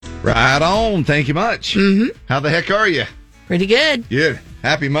Right on. Thank you much. Mm-hmm. How the heck are you? Pretty good. Good.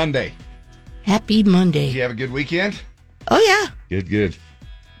 Happy Monday. Happy Monday. Did you have a good weekend? Oh, yeah. Good.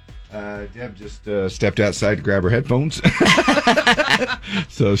 Deb just stepped outside to grab her headphones.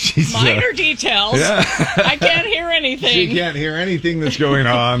 So she's... Minor details. Yeah. I can't hear anything. She can't hear anything that's going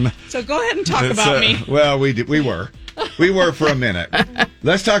on. So go ahead and talk about me. Well, we were. We were for a minute.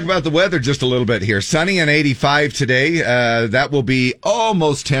 Let's talk about the weather just a little bit here. Sunny and 85 today. That will be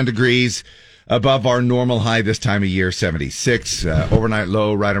almost 10 degrees above our normal high this time of year, 76. Overnight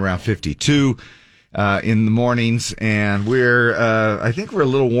low right around 52 in the mornings. And I think we're a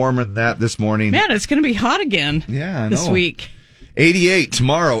little warmer than that this morning. Man, it's going to be hot again this week. 88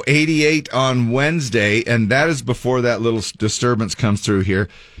 tomorrow, 88 on Wednesday, and that is before that little disturbance comes through here.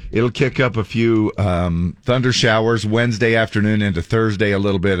 It'll kick up a few thunder showers Wednesday afternoon into Thursday a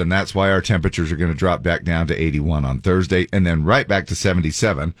little bit, and that's why our temperatures are going to drop back down to 81 on Thursday, and then right back to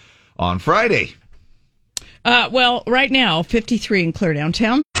 77 on Friday. Well, right now, 53 in Clear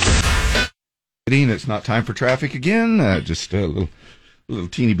Downtown. It's not time for traffic again. Just a little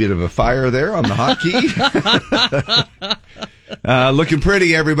teeny bit of a fire there on the hotkey. Looking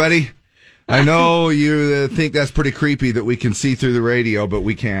pretty, everybody. I know you think that's pretty creepy that we can see through the radio, but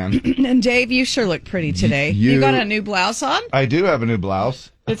we can. And Dave, you sure look pretty today. You got a new blouse on? I do have a new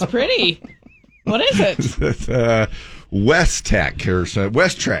blouse. It's pretty. What is it? It's West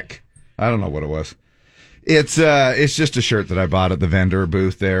Trek. I don't know what it was. It's just a shirt that I bought at the vendor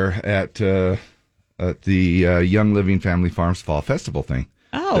booth there at the Young Living Family Farms Fall Festival thing.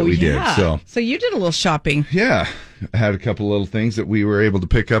 Oh, we yeah. did. So you did a little shopping. Yeah. I had a couple little things that we were able to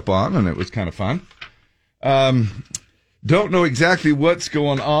pick up on, and it was kind of fun. Don't know exactly what's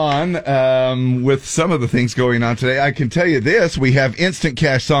going on with some of the things going on today. I can tell you this. We have Instant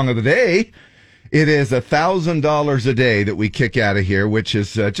Cash Song of the Day. It is $1,000 a day that we kick out of here, which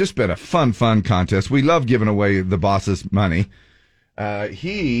has just been a fun contest. We love giving away the boss's money.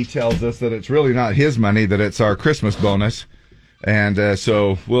 He tells us that it's really not his money, that it's our Christmas bonus. And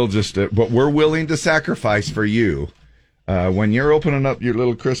so we'll just, but we're willing to sacrifice for you. When you're opening up your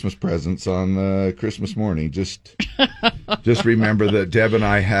little Christmas presents on Christmas morning, just remember that Deb and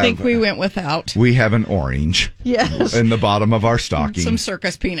I have. I think we went without. We have an orange. Yes. In the bottom of our stocking. Some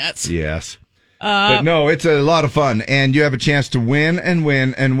circus peanuts. Yes. But no, it's a lot of fun, and you have a chance to win and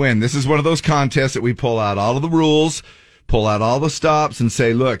win and win. This is one of those contests that we pull out all of the rules, pull out all the stops, and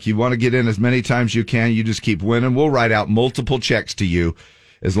say, look, you want to get in as many times as you can, you just keep winning. We'll write out multiple checks to you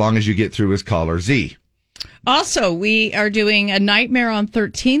as long as you get through as caller Z. Also, we are doing a Nightmare on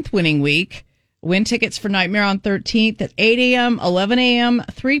 13th winning week. Win tickets for Nightmare on 13th at 8 a.m., 11 a.m.,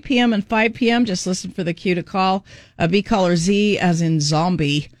 3 p.m., and 5 p.m. Just listen for the cue to call. Be caller Z as in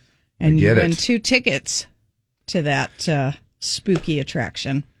zombie. And you win 2 tickets to that spooky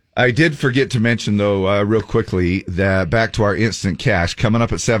attraction. I did forget to mention, though, real quickly, that back to our instant cash coming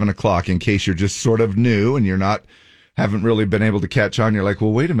up at 7 o'clock, in case you're just sort of new and haven't really been able to catch on. You're like,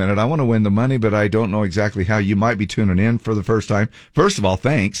 well, wait a minute. I want to win the money, but I don't know exactly how. You might be tuning in for the first time. First of all,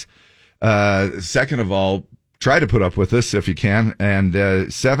 thanks. Second of all, try to put up with us if you can.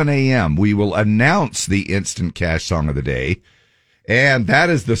 And 7 a.m., we will announce the instant cash song of the day. And that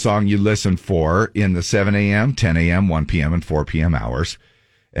is the song you listen for in the 7 a.m., 10 a.m., 1 p.m., and 4 p.m. hours.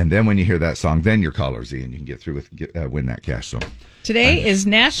 And then when you hear that song, then you're caller Z, and you can get through with win that cash. So today is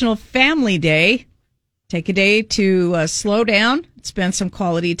National Family Day. Take a day to slow down, spend some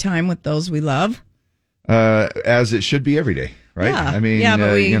quality time with those we love. As it should be every day, right? Yeah. I mean, I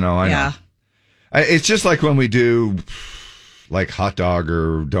know. It's just like when we do like hot dog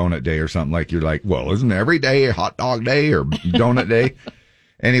or donut day or something, like you're like, well, isn't every day a hot dog day or donut day?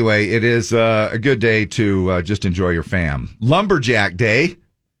 Anyway, it is a good day to just enjoy your fam. Lumberjack Day.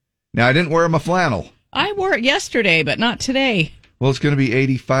 Now, I didn't wear my flannel. I wore it yesterday, but not today. Well, it's going to be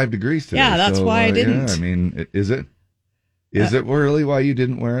 85 degrees today. Yeah, that's why I didn't. Yeah, I mean, is it? Is it really why you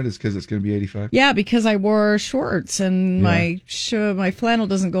didn't wear it? Is because it's going to be 85? Yeah, because I wore shorts, and my flannel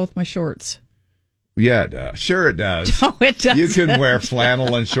doesn't go with my shorts. Yeah, it does. Sure it does. No, it doesn't. You can wear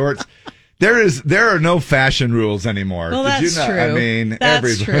flannel and shorts. There are no fashion rules anymore. Well, that's true. I mean,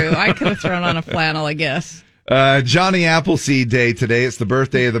 that's true. I could have thrown on a flannel, I guess. Johnny Appleseed Day today. It's the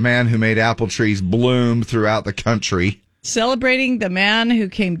birthday of the man who made apple trees bloom throughout the country. Celebrating the man who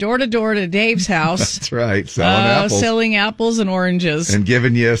came door to door to Dave's house. That's right, selling apples and oranges. And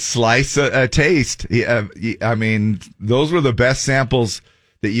giving you a slice, a taste. I mean, those were the best samples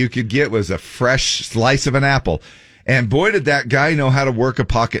that you could get, was a fresh slice of an apple. And boy, did that guy know how to work a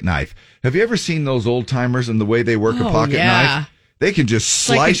pocket knife. Have you ever seen those old timers and the way they work a pocket knife? They can just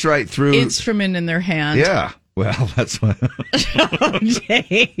slice right through. Instrument in their hand. Yeah. Well, that's what.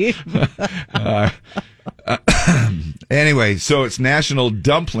 Dave. Anyway, so it's National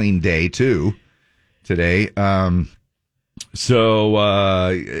Dumpling Day too today. Chicken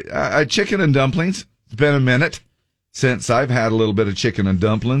and dumplings. It's been a minute since I've had a little bit of chicken and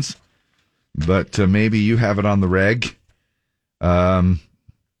dumplings, but maybe you have it on the reg. That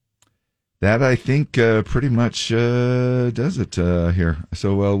I think pretty much does it here.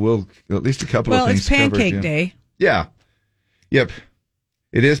 So we'll at least a couple of things. Well, it's Pancake covered, Day. Yeah. Yep.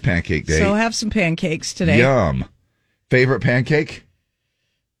 It is Pancake Day. So have some pancakes today. Yum. Favorite pancake?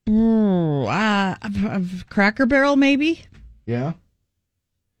 Ooh, Cracker Barrel, maybe? Yeah.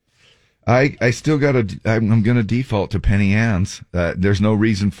 I still got I'm going to default to Penny Ann's. There's no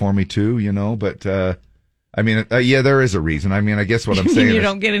reason for me to, but there is a reason. I mean, I guess what I'm saying you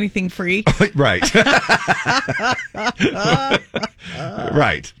don't get anything free. Right.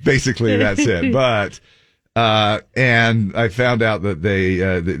 Right. Basically, that's it. But and I found out that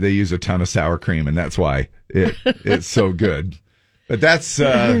they use a ton of sour cream, and that's why it's so good. But that's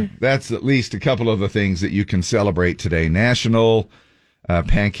at least a couple of the things that you can celebrate today. National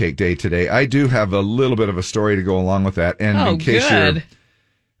Pancake Day today. I do have a little bit of a story to go along with that. And in case good.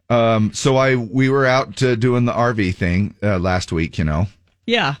 We were out doing the RV thing last week,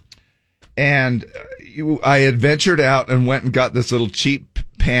 Yeah. And I had ventured out and went and got this little cheap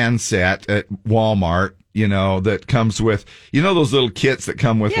pan set at Walmart, that comes with, those little kits that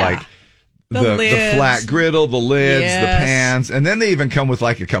come with like the flat griddle, the lids, the pans, and then they even come with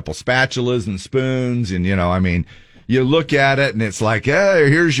like a couple spatulas and spoons. And, you look at it and it's like,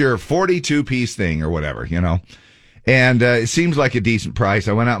 here's your 42-piece thing or whatever, And it seems like a decent price.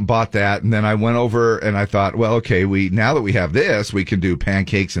 I went out and bought that, and then I went over and I thought, well, okay, now that we have this, we can do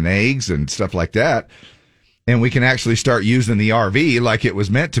pancakes and eggs and stuff like that. And we can actually start using the RV like it was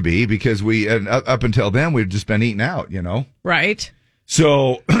meant to be, because up until then, we've just been eating out, Right.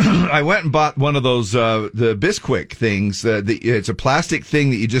 So I went and bought one of those, the Bisquick things. It's a plastic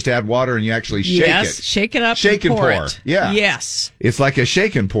thing that you just add water and you actually shake it. Yes, shake it up Shake and pour. it. Yeah. Yes. It's like a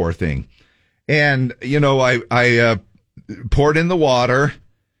shake and pour thing. And, I poured in the water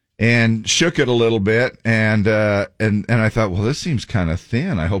and shook it a little bit. And I thought, well, this seems kind of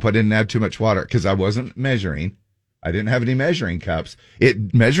thin. I hope I didn't add too much water, because I wasn't measuring. I didn't have any measuring cups.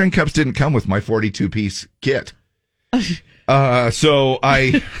 Measuring cups didn't come with my 42-piece kit. So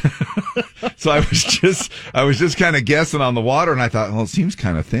I was just kind of guessing on the water, and I thought, well, it seems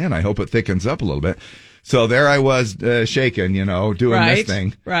kind of thin. I hope it thickens up a little bit. So there I was, shaking, doing this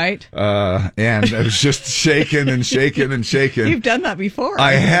thing. Right. And I was just shaking and shaking and shaking. You've done that before.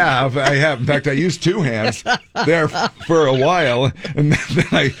 I have. In fact, I used two hands there for a while, and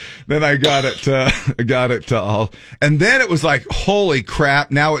then I got it all. And then it was like, holy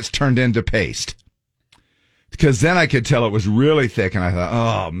crap, now it's turned into paste. Because then I could tell it was really thick, and I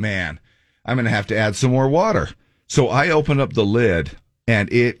thought, oh man, I'm going to have to add some more water. So I opened up the lid,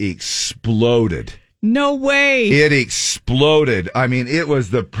 and it exploded. No way. It exploded. I mean, it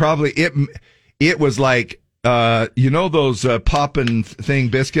was it was like, those poppin' thing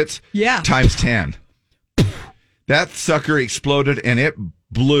biscuits? Yeah. Times 10. That sucker exploded, and it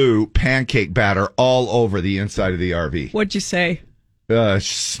blew pancake batter all over the inside of the RV. What'd you say?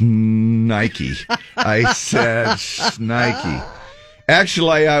 Snikey. I said snikey.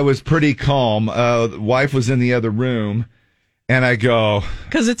 Actually, I was pretty calm. Wife was in the other room. And I go,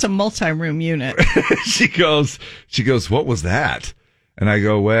 because it's a multi-room unit. she goes, what was that? And I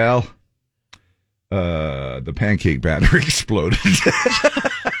go, well, the pancake batter exploded. So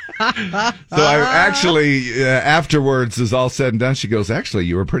I actually, afterwards, as all said and done, she goes, actually,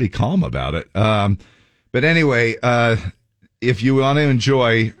 you were pretty calm about it. But anyway, if you want to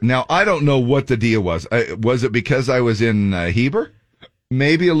enjoy, now I don't know what the deal was. Was it because I was in Heber?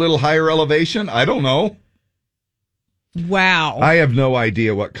 Maybe a little higher elevation? I don't know. Wow. I have no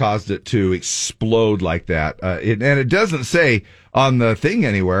idea what caused it to explode like that. And it doesn't say on the thing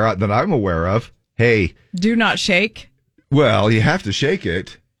anywhere that I'm aware of, hey. Do not shake. Well, you have to shake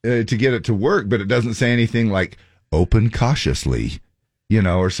it to get it to work, but it doesn't say anything like open cautiously,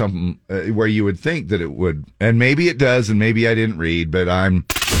 or something where you would think that it would. And maybe it does, and maybe I didn't read, but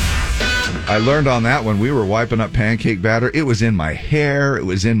I learned on that when we were wiping up pancake batter. It was in my hair. It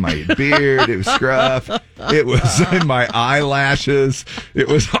was in my beard. It was scruff. It was in my eyelashes. It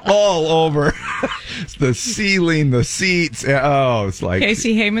was all over the ceiling, the seats. Oh, it's like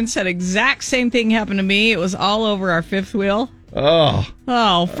Casey Heyman said exact same thing happened to me. It was all over our fifth wheel. Oh,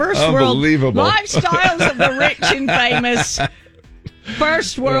 first world unbelievable lifestyles of the rich and famous.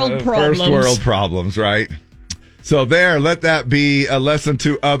 First world problems. First world problems, right? So let that be a lesson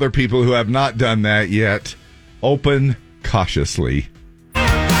to other people who have not done that yet. Open cautiously. Cole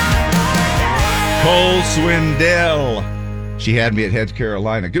Swindell. She had me at Head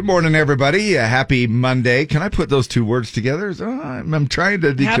Carolina. Good morning, everybody. Happy Monday. Can I put those two words together? I'm trying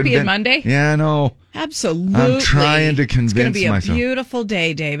to... Happy Monday? Yeah, I know. Absolutely. I'm trying to convince myself. It's going to be a beautiful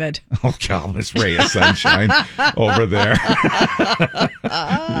day, David. Oh, God, this ray of sunshine over there.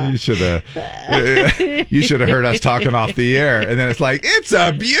 You should have heard us talking off the air. And then it's like, it's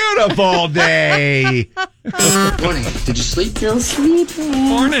a beautiful day. Morning. Did you sleep? Still sleeping.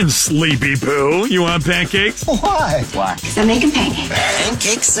 Morning, Sleepy Poo. You want pancakes? Why? Because I'm making pancakes.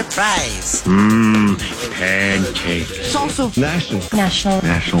 Pancake surprise. Pancake. It's also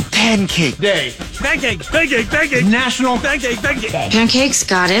National Pancake Day. Pancake. National Pancake. Pancakes,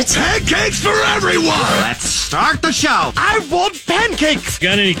 got it. Pancakes for everyone. Let's start the show. I want pancakes.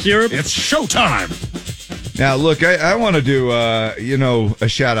 Got any cure? It's showtime. Now, look, I want to do, a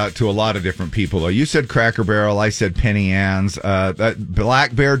shout out to a lot of different people. You said Cracker Barrel. I said Penny Ann's. That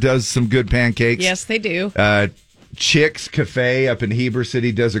Black Bear does some good pancakes. Yes, they do. Chick's Cafe up in Heber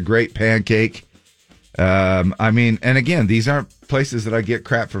City does a great pancake. And again, these aren't places that I get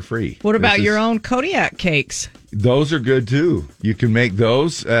crap for free. What about your own Kodiak cakes? Those are good, too. You can make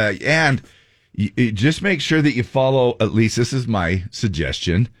those. And you just make sure that you follow, at least this is my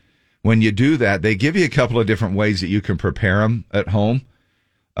suggestion. When you do that, they give you a couple of different ways that you can prepare them at home.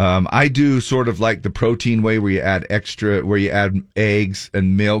 I do sort of like the protein way where you add eggs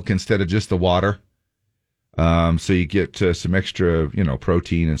and milk instead of just the water. So you get some extra,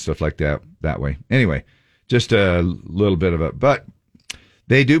 protein and stuff like that way. Anyway, just a little bit of it. But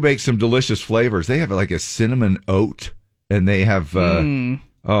they do make some delicious flavors. They have like a cinnamon oat, and they have,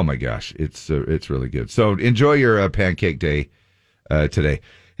 oh my gosh, it's really good. So enjoy your pancake day today.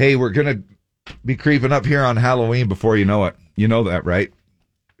 Hey, we're going to be creeping up here on Halloween before you know it. You know that, right?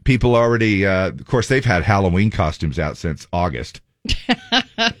 People already, of course, they've had Halloween costumes out since August.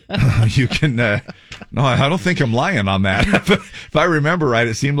 You can, no, I don't think I'm lying on that. If I remember right,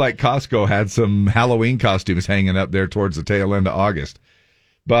 it seemed like Costco had some Halloween costumes hanging up there towards the tail end of August.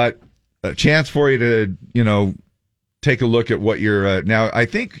 But a chance for you to, take a look at what you're, now, I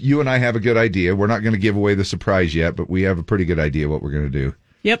think you and I have a good idea. We're not going to give away the surprise yet, but we have a pretty good idea what we're going to do.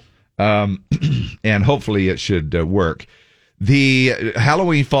 Yep. And hopefully it should work. The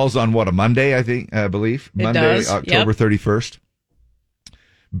Halloween falls on what, a Monday, I believe? It Monday, does. October 31st.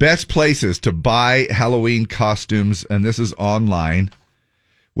 Best places to buy Halloween costumes, and this is online,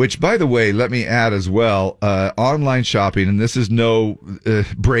 which, by the way, let me add as well, online shopping, and this is no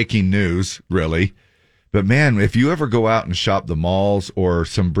breaking news, really, but man, if you ever go out and shop the malls or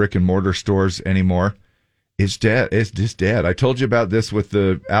some brick and mortar stores anymore, it's dead. It's just dead. I told you about this with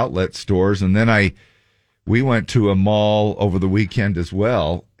the outlet stores, and then we went to a mall over the weekend as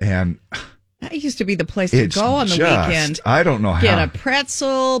well, and that used to be the place to go on the weekend. I don't know how. Get a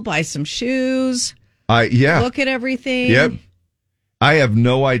pretzel, buy some shoes. Look at everything. Yep. I have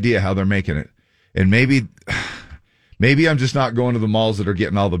no idea how they're making it, and maybe I'm just not going to the malls that are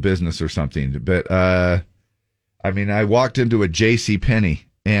getting all the business or something. But I walked into a JCPenney,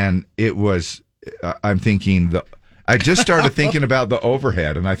 and it was. I'm thinking I just started thinking about the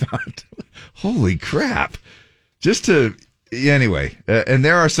overhead, and I thought, holy crap! Anyway, and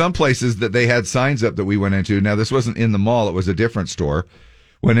there are some places that they had signs up that we went into. Now, this wasn't in the mall; it was a different store.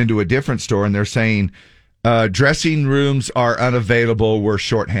 Went into a different store, and they're saying dressing rooms are unavailable. We're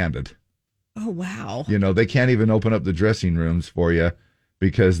shorthanded. Oh wow! They can't even open up the dressing rooms for you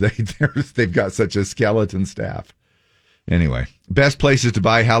because they've got such a skeleton staff. Anyway, best places to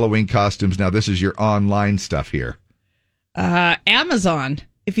buy Halloween costumes. Now, this is your online stuff here. Amazon.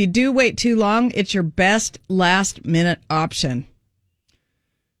 If you do wait too long, it's your best last-minute option.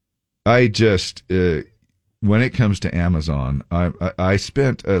 I just, when it comes to Amazon, I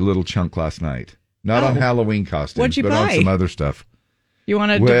spent a little chunk last night. Not on Halloween costumes, but on some other stuff. You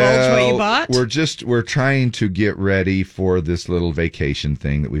want to divulge what you bought? We're trying to get ready for this little vacation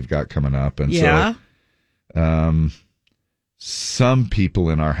thing that we've got coming up. And so, some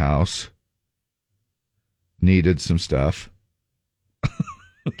people in our house needed some stuff.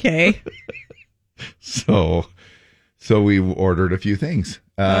 Okay. So we ordered a few things,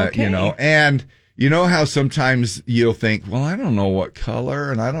 okay. And you know how sometimes you'll think, well, I don't know what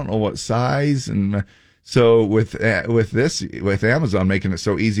color and I don't know what size. And so with Amazon making it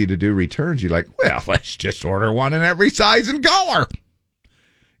so easy to do returns, you're like, well, let's just order one in every size and color.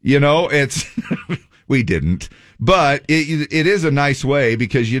 We didn't. But it is a nice way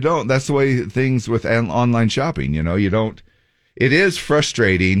because that's the way things with online shopping, it is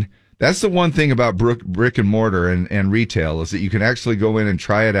frustrating. That's the one thing about brick and mortar and retail is that you can actually go in and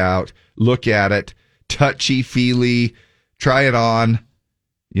try it out, look at it, touchy-feely, try it on,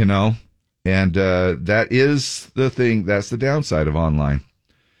 you know, and that is the thing. That's the downside of online.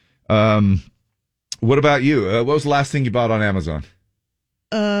 What about you? What was the last thing you bought on Amazon?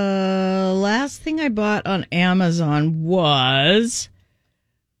 Last thing I bought on Amazon was,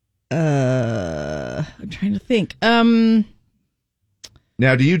 I'm trying to think. Now,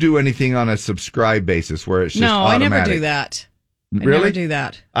 do you do anything on a subscribe basis where it's just No, automatic? I never do that. Really? I never do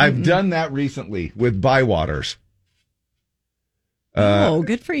that. I've done that recently with Bywaters. Oh,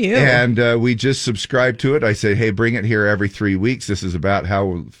 good for you. And we just subscribed to it. I say, hey, bring it here every 3 weeks. This is about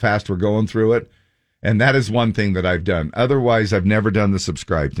how fast we're going through it. And that is one thing that I've done. Otherwise, I've never done the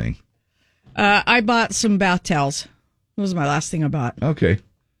subscribe thing. I bought some bath towels. That was my last thing I bought. Okay.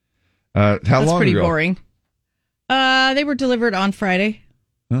 How That's long pretty ago? boring. They were delivered on Friday.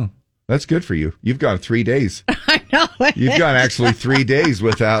 Oh, that's good for you. You've gone 3 days. I know. You've gone actually 3 days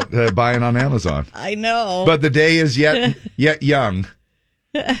without buying on Amazon. I know. But the day is yet young.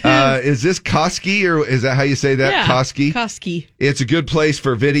 Is this Koski, or is that how you say that? Yeah, Koski? Koski. It's a good place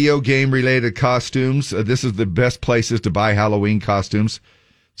for video game related costumes. This is the best places to buy Halloween costumes.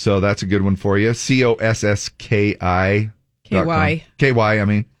 So that's a good one for you. COSSKI. KY. KY, I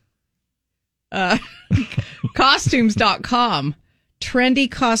mean. Costumes.com. Trendy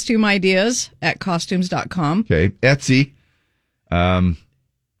costume ideas at costumes.com. Okay. Etsy.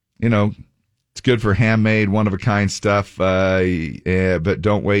 You know, it's good for handmade, one-of-a-kind stuff, but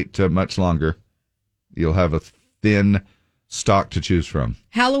don't wait much longer. You'll have a thin stock to choose from.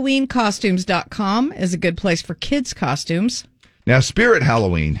 HalloweenCostumes.com is a good place for kids' costumes. Now, Spirit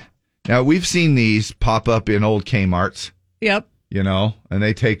Halloween. Now, we've seen these pop up in old Kmart's, Yep. you know, and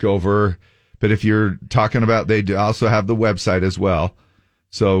they take over. But if you're talking about, they do also have the website as well.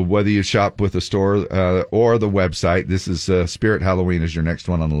 So whether you shop with the store or the website, this is Spirit Halloween is your next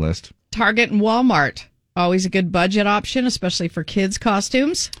one on the list. Target and Walmart. Always a good budget option, especially for kids'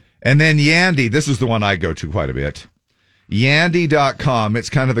 costumes. And then Yandy. This is the one I go to quite a bit. Yandy.com.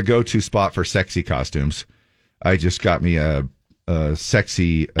 It's kind of the go-to spot for sexy costumes. I just got me a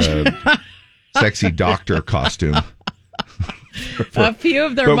sexy doctor costume. A few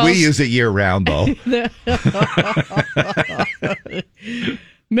of their But most... we use it year-round, though.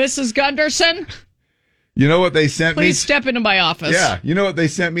 Mrs. Gunderson, You know what they sent me? please step into my office. Yeah. You know what they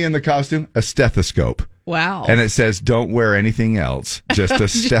sent me in the costume? A stethoscope. Wow. And it says, don't wear anything else, just a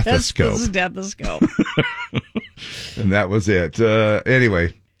stethoscope. Just a stethoscope. And that was it.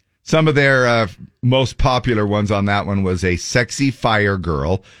 Anyway, some of their most popular ones on that one was a sexy fire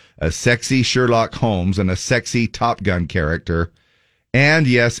girl, a sexy Sherlock Holmes, and a sexy Top Gun character. And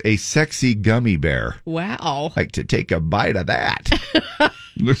yes, a sexy gummy bear. Wow. Like to take a bite of that.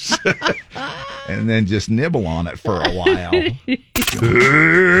 And then just nibble on it for a while.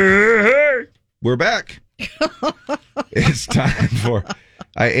 We're back. It's time for...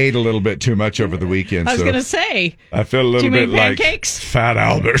 I ate a little bit too much over the weekend. I was so going to say. I feel a little Do you bit make like pancakes? Fat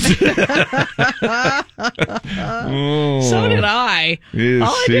Albert. So did I. Yes,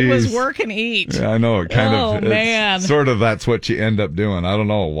 All I did was jeez. work and eat. Yeah, I know. It kind of. Oh, it's man. Sort of that's what you end up doing. I don't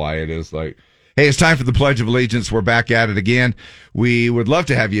know why it is like. Hey, it's time for the Pledge of Allegiance. We're back at it again. We would love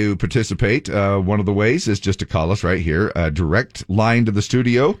to have you participate. One of the ways is just to call us right here. A direct line to the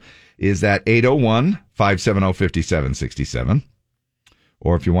studio is at 801-570-5767.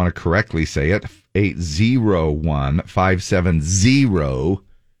 Or if you want to correctly say it,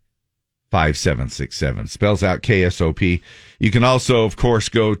 801-570-5767. Spells out KSOP. You can also, of course,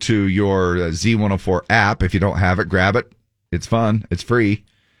 go to your Z104 app. If you don't have it, grab it. It's fun. It's free.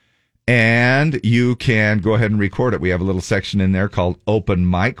 And you can go ahead and record it. We have a little section in there called Open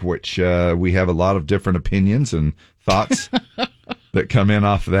Mic, which we have a lot of different opinions and thoughts that come in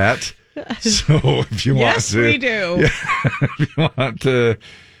off of that. So if you want Yes, to... we do. Yeah, if you want to...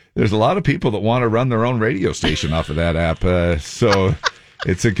 There's a lot of people that want to run their own radio station off of that app. So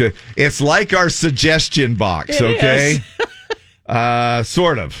it's a good... It's like our suggestion box, It okay? is.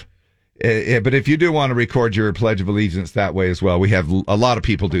 Sort of. But if you do want to record your Pledge of Allegiance that way as well, we have a lot of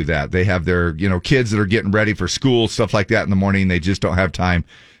people do that. They have their, kids that are getting ready for school, stuff like that in the morning. They just don't have time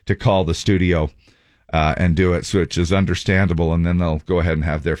to call the studio and do it, so which is understandable. And then they'll go ahead and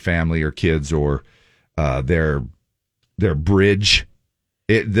have their family or kids or their bridge,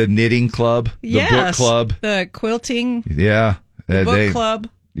 the knitting club, the book club, the quilting yeah, book club.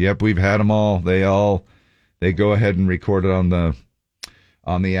 Yep, we've had them all. They go ahead and record it on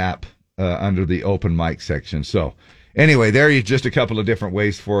the app under the open mic section. So anyway, there you just a couple of different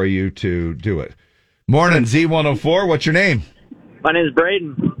ways for you to do it. Morning, Z104. What's your name? My name is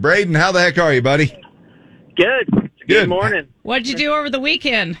Braden. Braden, how the heck are you, buddy? Good. Good morning. What'd you do over the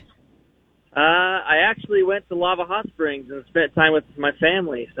weekend? I actually went to Lava Hot Springs and spent time with my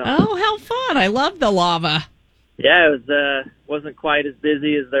family. So Oh, how fun. I love the lava. yeah, it was wasn't quite as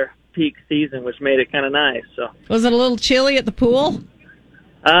busy as their peak season, which made it kind of nice. So Was it a little chilly at the pool?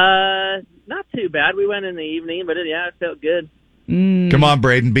 not too bad. We went in the evening, but it felt good. Come on,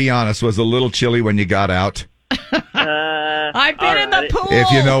 Braden, be honest. Was it a little chilly when you got out? I've been in the right. pool.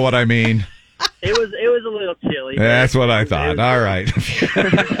 If you know what I mean. It was a little chilly. but That's what I thought. All right.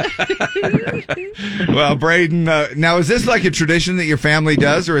 Well, Braden, now is this like a tradition that your family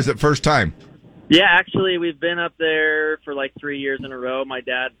does, or is it first time? Yeah, actually, we've been up there for like 3 years in a row. My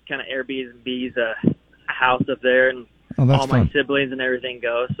dad kind of Airbnbs a house up there, and Oh, that's all my fun. siblings and everything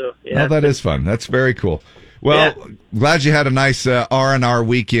go. So yeah, Oh, that is fun. That's very cool. Well, glad you had a nice R&R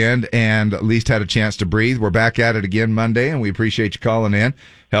weekend and at least had a chance to breathe. We're back at it again Monday, and we appreciate you calling in,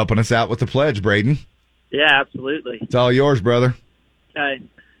 helping us out with the pledge, Braden. yeah, absolutely. It's all yours, brother. I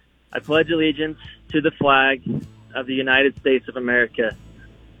pledge allegiance to the flag of the United States of America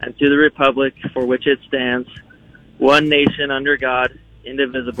and to the republic for which it stands, one nation under God,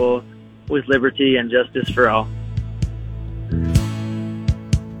 indivisible, with liberty and justice for all.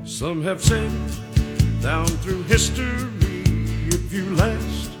 Some have said down through history, if you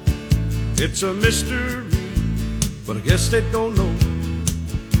last, it's a mystery. But I guess they don't know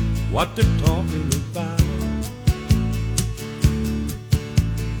what they're talking about.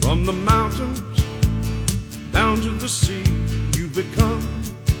 From the mountains down to the sea, you've become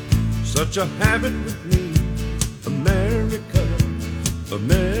such a habit with me. America,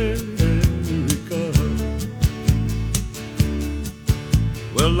 America.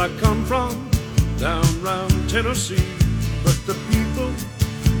 Well, I come from down round Tennessee, but the people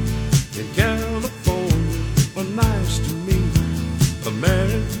in California are nice to me.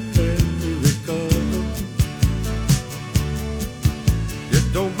 America.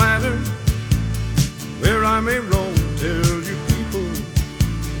 It don't matter where I may roam, tell you people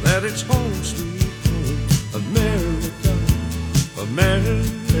that it's home sweet home. America,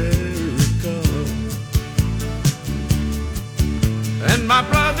 America. And my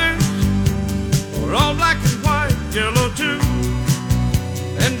brothers are all black and white, yellow too.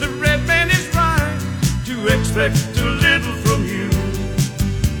 And the red man is right to expect a little from you.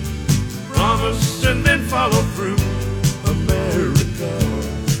 Promise and then follow through. America.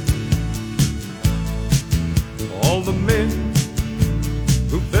 All the men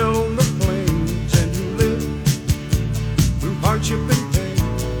who fell on the plains and who lived through hardship and pain.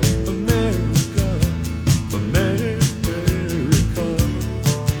 America, America.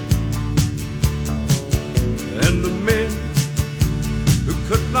 And the men who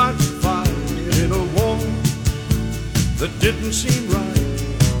could not fight in a war that didn't seem right,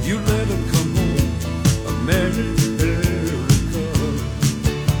 you let them come home. America.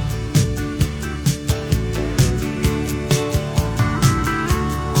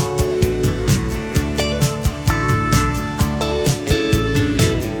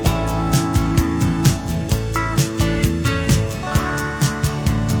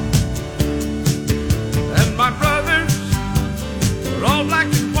 And my brothers are all black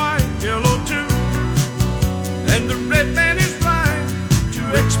and white, yellow too. And the red man is right to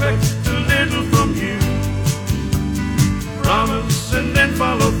expect a little from you. Promise and then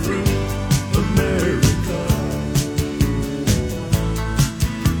follow through. America.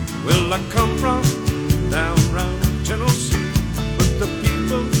 Well, I come from down round Tennessee, but the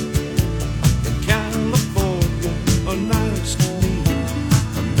people in California are nice to me.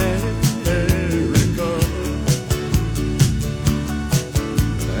 America.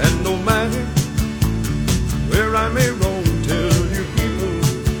 And no matter where I may roam, tell you people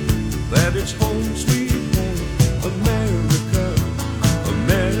that it's home sweet home. America,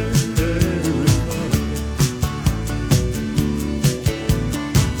 America.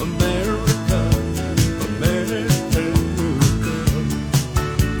 America, America.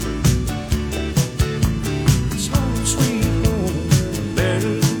 It's home sweet home.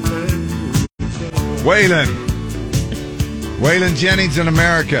 America. Waylon Jennings in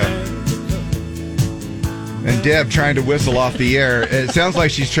America. And Deb trying to whistle off the air. It sounds like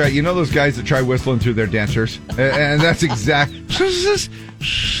she's trying, you know those guys that try whistling through their dentures? And that's exact.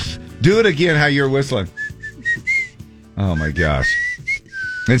 Do it again how you're whistling. Oh my gosh.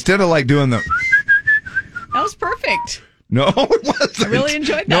 Instead of like doing the... That was perfect. No, it wasn't. I really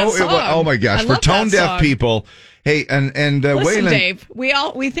enjoyed that No, song. Oh my gosh. I For love tone that deaf song. people. Hey, and Listen, Waylon... Dave,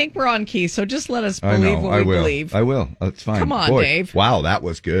 we think we're on key, so just let us I believe know, what I we will. believe. I will. That's fine. Come on, Boy, Dave. Wow, that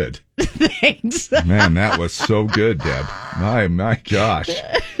was good. Thanks. Man, that was so good, Deb. My gosh.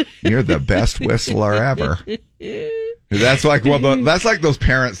 You're the best whistler ever. That's like that's like those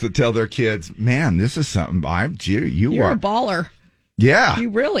parents that tell their kids, "Man, this is something. You're are a baller. Yeah, You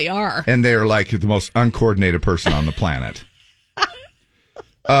really are." and they're like the most uncoordinated person on the planet.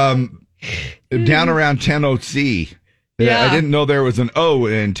 Down around Tennessee. Yeah. I didn't know there was an O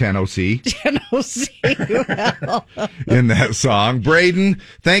in Tennessee Tennessee. Well, in that song. Braden,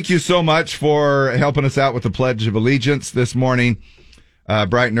 thank you so much for helping us out with the Pledge of Allegiance this morning.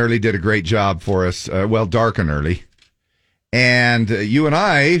 Bright and Early did a great job for us. Dark and Early. And you and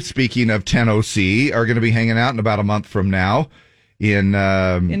I, speaking of Tennessee, are going to be hanging out in about a month from now in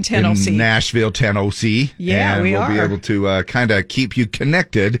Tennessee. in Nashville, Tennessee. Yeah, and we we'll be are. able to kind of keep you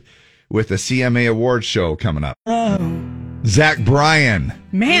connected with the CMA Awards show coming up. Zach Bryan.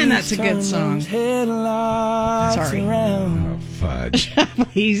 man, that's a good song. Sorry. Oh, fudge.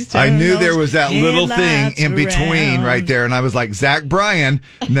 Please I turn knew there those was that little thing headlights in between around. right there, and I was like, Zach Bryan,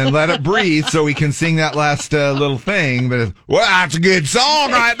 and then let it breathe so we can sing that last little thing. But that's a good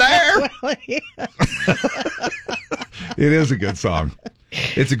song right there. It is a good song.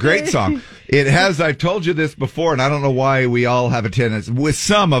 It's a great song. It has, I've told you this before, and I don't know why we all have a tendency, with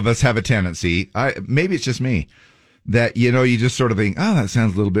some of us have a tendency, maybe it's just me, that, you just sort of think, oh, that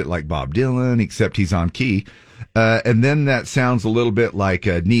sounds a little bit like Bob Dylan, except he's on key. And then that sounds a little bit like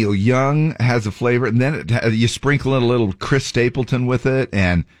Neil Young has a flavor, and then you sprinkle in a little Chris Stapleton with it.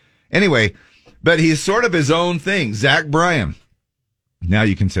 And anyway, but he's sort of his own thing. Zach Bryan. Now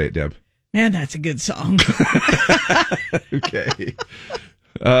you can say it, Deb. Man, that's a good song. Okay.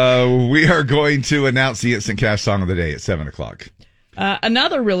 We are going to announce the Instant Cash Song of the Day at 7 o'clock.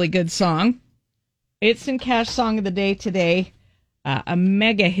 Another really good song. Instant Cash Song of the Day today. A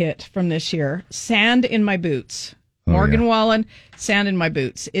mega hit from this year. Sand in My Boots. Morgan Wallen, Sand in My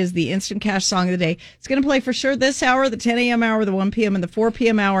Boots is the Instant Cash Song of the Day. It's going to play for sure this hour, the 10 a.m. hour, the 1 p.m. and the 4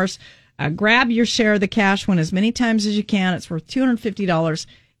 p.m. hours. Grab your share of the cash, win as many times as you can. It's worth $250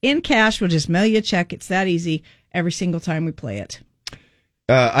 in cash. We'll just mail you a check. It's that easy every single time we play it.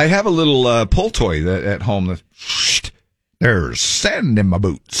 I have a little pull toy at home. There's sand in my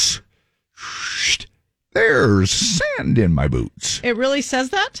boots. There's sand in my boots. It really says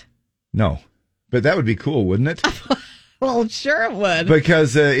that? No, but that would be cool, wouldn't it? Well, sure it would.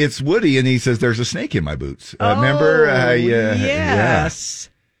 Because it's Woody, and he says there's a snake in my boots. Remember? Yes.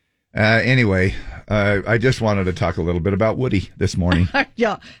 Anyway, I just wanted to talk a little bit about Woody this morning.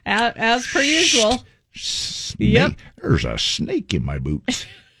 Yeah, as per usual. Snake. Yep. There's a snake in my boots.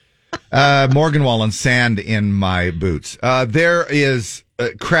 Morgan Wallen, Sand in My Boots. There is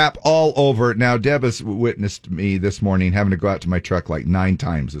crap all over. Now, Deb has witnessed me this morning having to go out to my truck like 9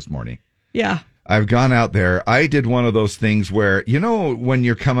 times this morning. Yeah. I've gone out there. I did one of those things where, when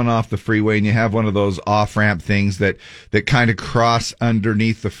you're coming off the freeway and you have one of those off-ramp things that kind of cross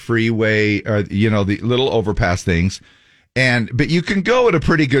underneath the freeway, or, the little overpass things. But you can go at a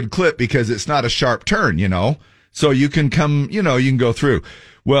pretty good clip because it's not a sharp turn, so you can come, you can go through.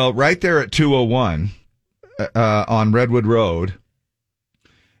 Well, right there at 201, on Redwood Road,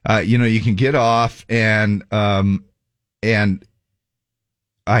 you can get off and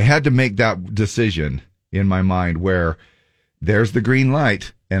I had to make that decision in my mind where there's the green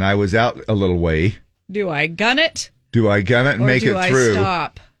light and I was out a little way. Do I gun it? Do I gun it and make it through? Do I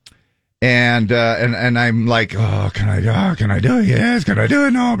stop? And I'm like, oh, can I do it? Yes. Can I do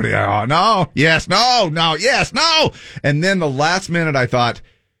it? No, no. Yes. No. No. Yes. No. And then the last minute I thought,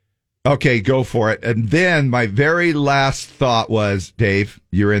 okay, go for it. And then my very last thought was, Dave,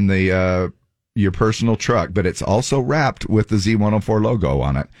 you're in your personal truck, but it's also wrapped with the Z104 logo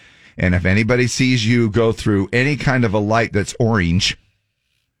on it. And if anybody sees you go through any kind of a light that's orange,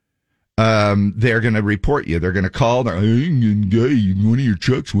 they're going to report you. They're going to call. They're one of your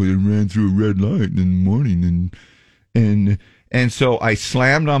trucks ran through a red light in the morning, and so I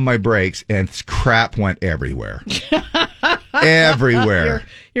slammed on my brakes, and crap went everywhere, everywhere.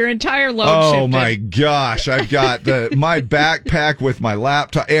 Your entire load. Oh shifted. my gosh! I've got my backpack with my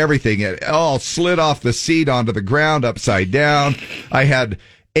laptop, everything. It all slid off the seat onto the ground, upside down. I had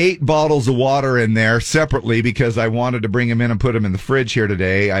 8 bottles of water in there separately because I wanted to bring them in and put them in the fridge here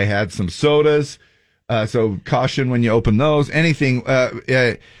today. I had some sodas, so caution when you open those. Anything.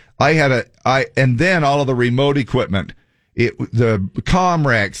 And then all of the remote equipment, the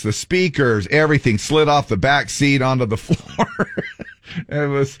Comrex, the speakers, everything slid off the back seat onto the floor. It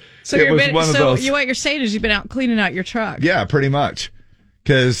was one of those. What you're saying is you've been out cleaning out your truck. Yeah, pretty much.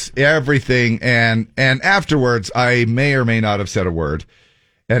 Because everything, and afterwards, I may or may not have said a word.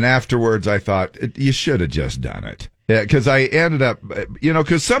 And afterwards, I thought, you should have just done it. Because I ended up,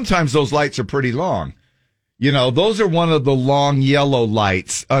 because sometimes those lights are pretty long. You know, those are one of the long yellow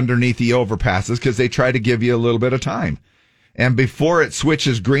lights underneath the overpasses because they try to give you a little bit of time. And before it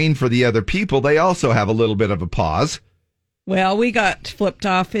switches green for the other people, they also have a little bit of a pause. Well, we got flipped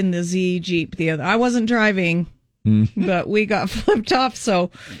off in the Z Jeep I wasn't driving, but we got flipped off.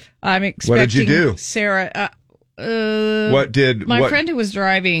 So I'm expecting. What did you do, Sarah? My friend who was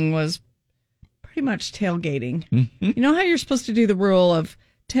driving was pretty much tailgating. Mm-hmm. You know how you're supposed to do the rule of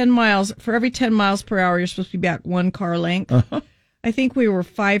 10 miles, for every 10 miles per hour, you're supposed to be back one car length. Uh-huh. I think we were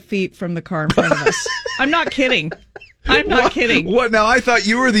 5 feet from the car in front of us. I'm not kidding. I'm not kidding. What? Now, I thought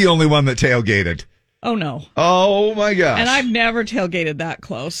you were the only one that tailgated. Oh, no. Oh, my gosh. And I've never tailgated that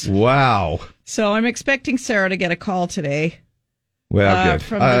close. Wow. So I'm expecting Sarah to get a call today. Well,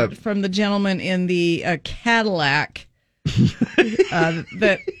 good. From the gentleman in the Cadillac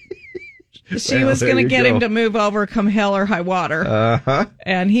that she was going to get him to move over come hell or high water. Uh-huh.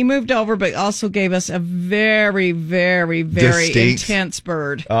 And he moved over, but also gave us a very, very, very Distinct. intense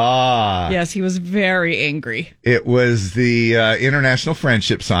bird. Ah. Yes, he was very angry. It was the International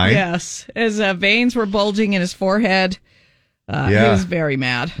Friendship Sign. Yes, his veins were bulging in his forehead. He was very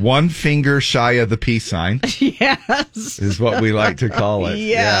mad. One finger shy of the peace sign. Yes. Is what we like to call it.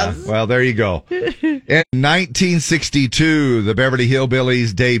 Yes. Yeah. Well, there you go. In 1962, the Beverly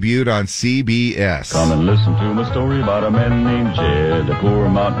Hillbillies debuted on CBS. Come and listen to my story about a man named Jed. A poor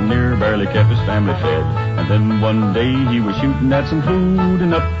mountaineer barely kept his family fed. And then one day he was shooting at some food,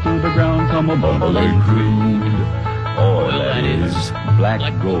 and up through the ground come a bumbling crude. Oil, that is black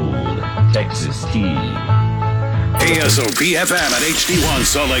gold, Texas tea. KSOP FM at HD1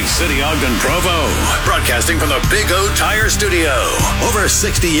 Salt Lake City, Ogden, Provo. Broadcasting from the Big O Tire Studio. Over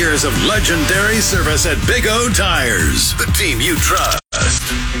 60 years of legendary service at Big O Tires. The team you trust.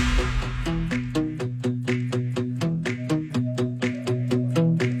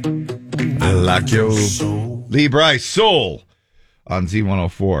 I like your soul. Lee Bryce, Soul on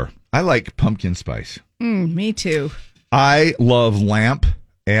Z104. I like pumpkin spice. Me too. I love lamp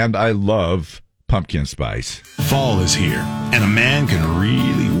and I love pumpkin spice. Fall is here, and a man can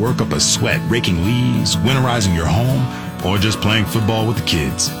really work up a sweat raking leaves, winterizing your home, or just playing football with the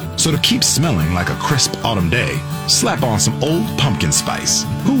kids. So to keep smelling like a crisp autumn day, slap on some old pumpkin spice.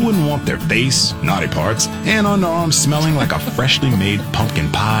 Who wouldn't want their face, naughty parts, and underarms smelling like a freshly made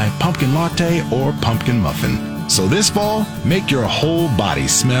pumpkin pie, pumpkin latte, or pumpkin muffin? So this fall, make your whole body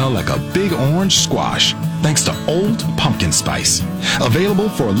smell like a big orange squash, thanks to Old Pumpkin Spice. Available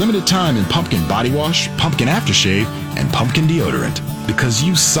for a limited time in pumpkin body wash, pumpkin aftershave, and pumpkin deodorant. Because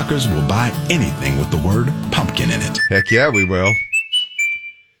you suckers will buy anything with the word pumpkin in it. Heck yeah, we will.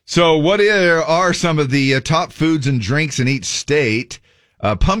 So what are some of the top foods and drinks in each state,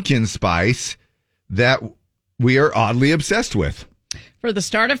 pumpkin spice, that we are oddly obsessed with? For the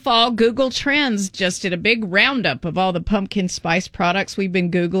start of fall, Google Trends just did a big roundup of all the pumpkin spice products we've been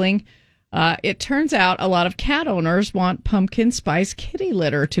Googling. It turns out a lot of cat owners want pumpkin spice kitty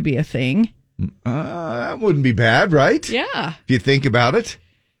litter to be a thing. That wouldn't be bad, right? Yeah. If you think about it.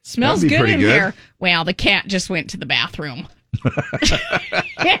 Smells good in here. Well, the cat just went to the bathroom.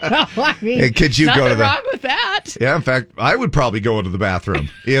 I mean, hey, could you go to the wrong with that? Yeah, in fact, I would probably go into the bathroom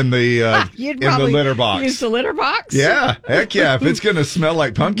in the in the litter box. Use the litter box? Yeah, heck yeah! If it's going to smell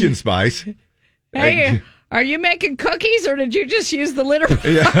like pumpkin spice. Hey, are you making cookies or did you just use the litter box?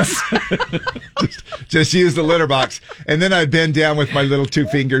 Yeah. just use the litter box, and then I'd bend down with my little two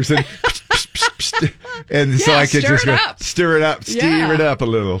fingers and so I could just stir it up, steer it up a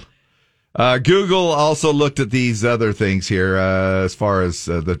little. Google also looked at these other things here as far as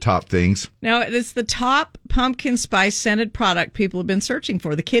the top things. Now, it's the top pumpkin spice scented product people have been searching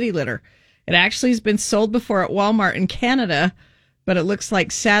for, the kitty litter. It actually has been sold before at Walmart in Canada, but it looks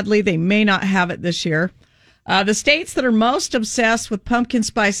like, sadly, they may not have it this year. The states that are most obsessed with pumpkin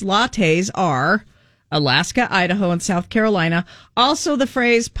spice lattes are Alaska, Idaho, and South Carolina. Also, the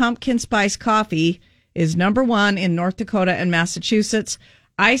phrase pumpkin spice coffee is number one in North Dakota and Massachusetts.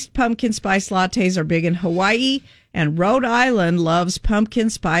 Iced pumpkin spice lattes are big in Hawaii, and Rhode Island loves pumpkin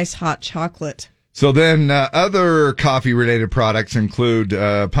spice hot chocolate. So then other coffee-related products include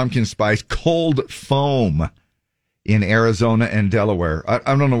pumpkin spice cold foam in Arizona and Delaware.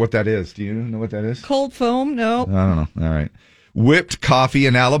 I don't know what that is. Do you know what that is? Cold foam? No. I don't know. All right. Whipped coffee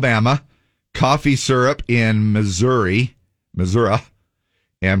in Alabama, coffee syrup in Missouri,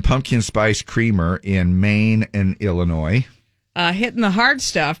 and pumpkin spice creamer in Maine and Illinois. Hitting the hard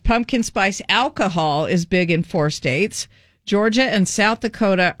stuff, pumpkin spice alcohol is big in 4 states. Georgia and South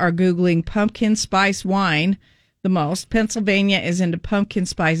Dakota are Googling pumpkin spice wine the most. Pennsylvania is into pumpkin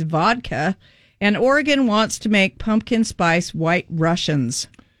spice vodka. And Oregon wants to make pumpkin spice white Russians.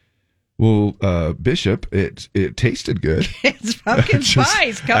 Well, Bishop, it tasted good. It's pumpkin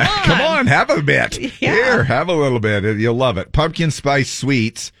spice. Come on. Come on, have a bit. Yeah. Here, have a little bit. You'll love it. Pumpkin spice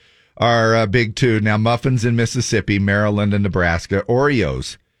sweets are big too. Now, muffins in Mississippi, Maryland, and Nebraska.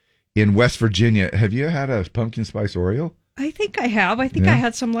 Oreos in West Virginia. Have you had a pumpkin spice Oreo? I think I have. I think I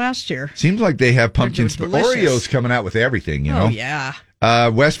had some last year. Seems like they have pumpkin spice Oreos coming out with everything, you know? Oh, yeah.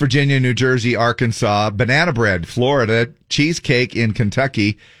 West Virginia, New Jersey, Arkansas, banana bread, Florida, cheesecake in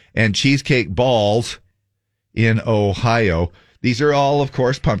Kentucky, and cheesecake balls in Ohio. These are all, of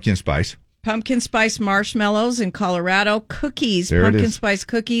course, pumpkin spice. Pumpkin spice marshmallows in Colorado. Cookies, There it pumpkin is. spice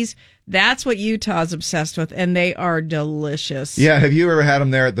cookies. That's what Utah's obsessed with, and they are delicious. Yeah, have you ever had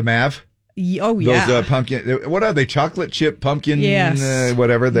them there at the MAV? Oh, yeah. Those pumpkin, what are they, chocolate chip pumpkin, Yes.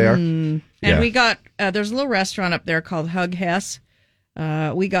 whatever they are? And Yeah. we got, there's a little restaurant up there called Hug Hess.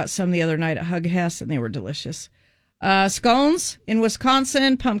 We got some the other night at Hug Hess, and they were delicious. Scones in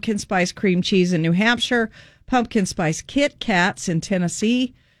Wisconsin, pumpkin spice cream cheese in New Hampshire, pumpkin spice Kit Kats in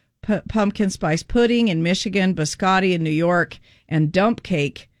Tennessee, pumpkin spice pudding in Michigan, biscotti in New York, and dump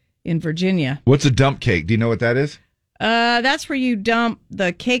cake in Virginia. What's a dump cake? Do you know what that is? That's where you dump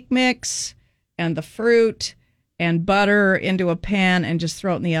the cake mix and the fruit and butter into a pan and just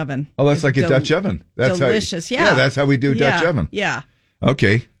throw it in the oven. Oh, that's like a Dutch oven. That's delicious, how, yeah. that's how we do Dutch oven. Yeah.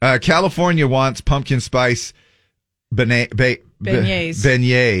 Okay. California wants pumpkin spice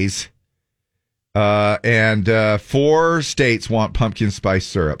beignets. And 4 states want pumpkin spice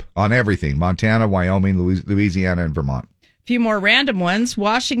syrup on everything. Montana, Wyoming, Louisiana, and Vermont. A few more random ones.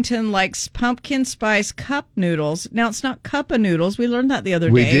 Washington likes pumpkin spice cup noodles. Now, it's not cup of noodles. We learned that the other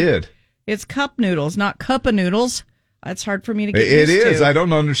day. We did. It's cup noodles, not cup of noodles. That's hard for me to get It used is. to. I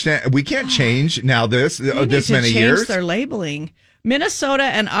don't understand. We can't change now this They need this to many change years. their labeling. Minnesota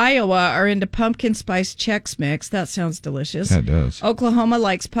and Iowa are into pumpkin spice Chex Mix. That sounds delicious. That does. Oklahoma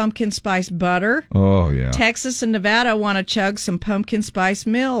likes pumpkin spice butter. Oh, yeah. Texas and Nevada want to chug some pumpkin spice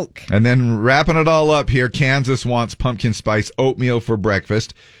milk. And then wrapping it all up here, Kansas wants pumpkin spice oatmeal for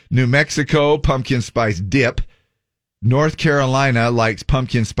breakfast. New Mexico, pumpkin spice dip. North Carolina likes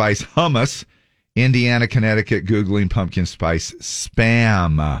pumpkin spice hummus. Indiana, Connecticut, Googling pumpkin spice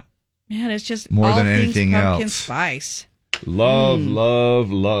Spam. Man, it's just More all than things anything pumpkin else. spice. Love, love,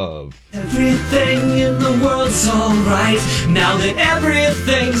 love. Everything in the world's alright now that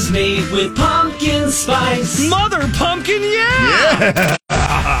everything's made with pumpkin spice. Mother pumpkin, yeah!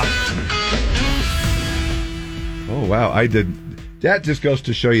 Oh, wow. I did. That just goes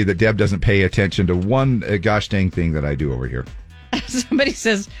to show you that Deb doesn't pay attention to one gosh dang thing that I do over here. Somebody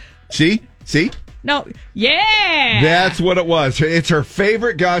says, See? no, yeah. That's what it was. It's her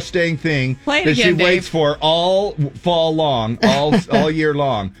favorite gosh dang thing Play it that again, she waits Dave. for all fall long, all year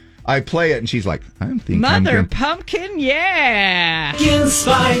long. I play it and she's like, I think I'm Mother gonna... pumpkin, yeah. Pumpkin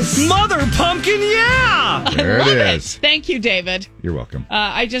spice. Mother pumpkin, yeah! There it Love is. Thank you, David. You're welcome.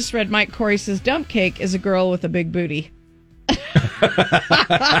 I just read Mike Corey says dump cake is a girl with a big booty.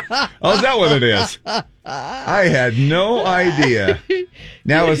 Oh, is that what it is? I had no idea.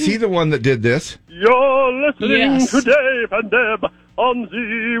 Now, is he the one that did this? You're listening Yes. to Dave and Deb on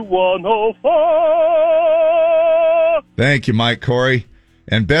Z104. Thank you, Mike Corey.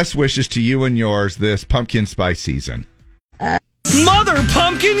 And best wishes to you and yours this pumpkin spice season. Mother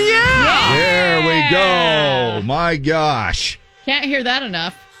pumpkin, yeah! There we go. My gosh. Can't hear that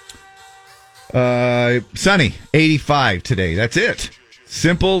enough. Sunny, 85 today. That's it.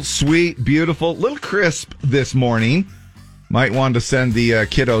 Simple, sweet, beautiful, little crisp this morning. Might want to send the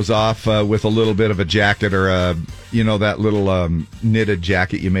kiddos off with a little bit of a jacket or that little knitted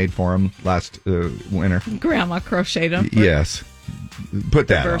jacket you made for them last winter. Grandma crocheted them. Yes. Put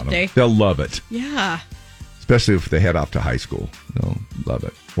that on birthday. them. They'll love it. Yeah. Especially if they head off to high school. They'll love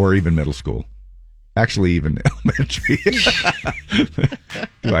it. Or even middle school. Actually, even elementary.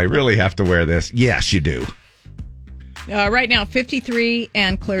 Do I really have to wear this? Yes, you do. Right now, 53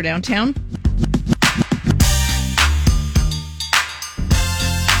 and clear downtown.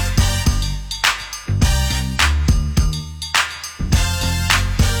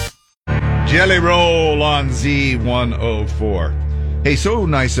 Jelly Roll on Z104. Hey, so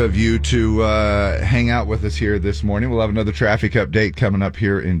nice of you to hang out with us here this morning. We'll have another traffic update coming up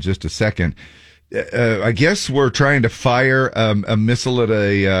here in just a second. I guess we're trying to fire a missile at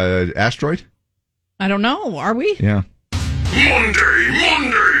a asteroid? I don't know. Are we? Yeah. Monday!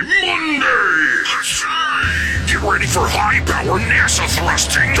 That's right. Get ready for high-power NASA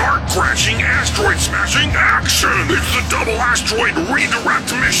thrusting, dart-crashing, asteroid-smashing action. It's the Double Asteroid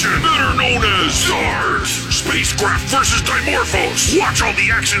Redirect Mission, better known as DART. Spacecraft versus Dimorphos. Watch all the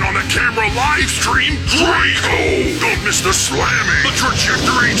action on the camera live stream. Draco! Don't miss the slamming, the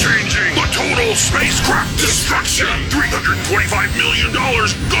trajectory-changing, Total spacecraft destruction. $325 million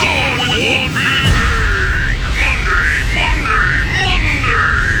gone with one bang.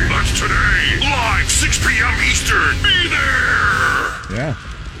 Monday. That's today. Live 6 p.m. Eastern. Be there. Yeah.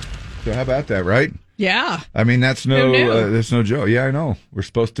 So how about that, right? Yeah. I mean, that's that's no joke. Yeah, I know. We're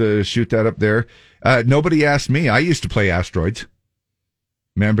supposed to shoot that up there. Nobody asked me. I used to play Asteroids.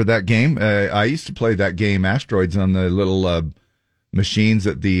 Remember that game? I used to play that game, Asteroids, on the little machines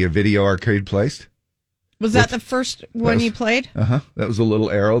at the video arcade place. Was that the first one you played? That was a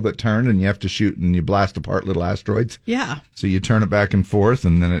little arrow that turned, and you have to shoot, and you blast apart little asteroids. Yeah. So you turn it back and forth,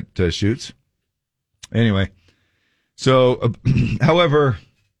 and then it shoots. Anyway, so, however,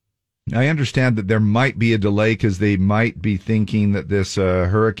 I understand that there might be a delay because they might be thinking that this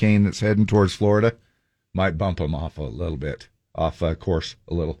hurricane that's heading towards Florida might bump them off a little bit, off course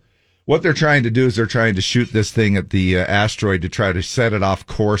a little. What they're trying to do is they're trying to shoot this thing at the asteroid to try to set it off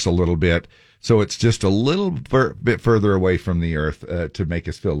course a little bit, so it's just a little bit further away from the Earth to make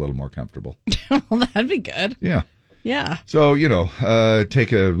us feel a little more comfortable. Well, that'd be good. Yeah. Yeah. So,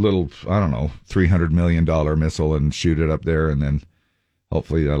 take a little, $300 million missile and shoot it up there, and then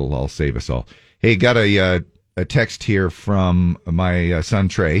hopefully that'll all save us all. Hey, got a text here from my son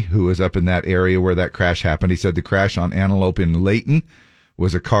Trey, who was up in that area where that crash happened. He said the crash on Antelope in Layton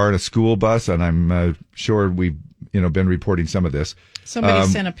was a car and a school bus, and I'm sure we've been reporting some of this. Somebody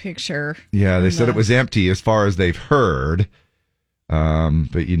sent a picture. Yeah, they said it was empty as far as they've heard, but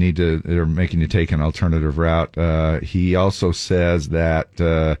they're making you take an alternative route. He also says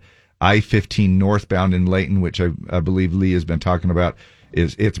that I-15 northbound in Layton, which I believe Lee has been talking about,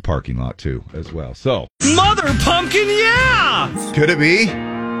 it's a parking lot too as well. So Mother Pumpkin, yeah! Could it be?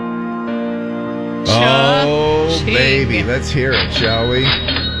 Oh, baby. Let's hear it, shall we?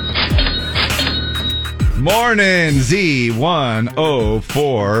 Morning,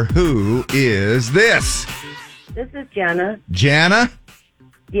 Z104. Who is this? This is Jana. Jana?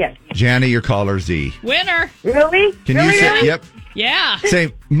 Yes. Jana, your caller Z. Winner. Really? Can you say, really? yep. Yeah.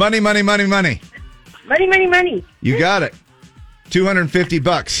 Say money, money, money, money. Money, money, money. You got it.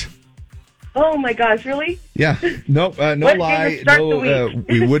 $250. Oh my gosh, really? Yeah. Nope. No What lie. day to start the week?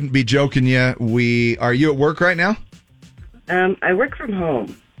 We wouldn't be joking you. Are you at work right now? I work from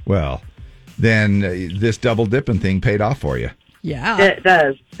home. Well, then this double dipping thing paid off for you. Yeah. It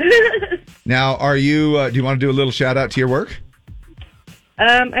does. Now, are you, do you want to do a little shout out to your work?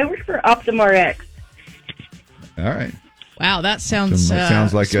 I work for OptumRx. All right. Wow, that sounds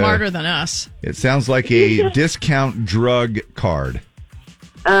like smarter than us. It sounds like a discount drug card.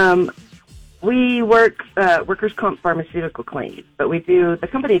 We work workers' comp pharmaceutical claims, but the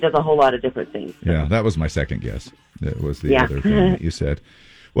company does a whole lot of different things. Yeah, that was my second guess. That was the other thing that you said.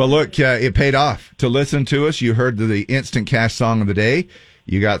 Well, look, it paid off to listen to us. You heard the Instant Cash song of the day.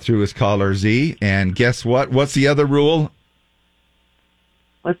 You got through as caller Z, and guess what? What's the other rule?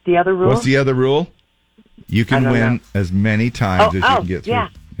 What's the other rule? You can win as many times as you can get through.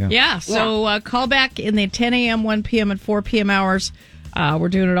 Yeah. So call back in the 10 a.m., 1 p.m., and 4 p.m. hours. We're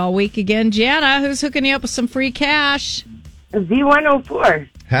doing it all week again. Jana, who's hooking you up with some free cash? Z104.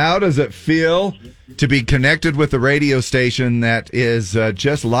 How does it feel to be connected with a radio station that is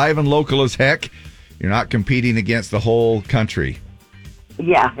just live and local as heck? You're not competing against the whole country.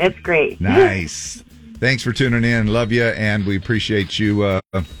 Yeah, it's great. Nice. Thanks for tuning in. Love you, and we appreciate you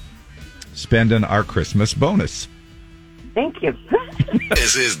spending our Christmas bonus. Thank you.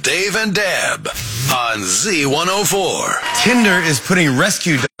 This is Dave and Deb on Z104. Tinder is putting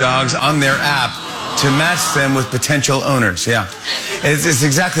rescue dogs on their app to match them with potential owners. Yeah. It's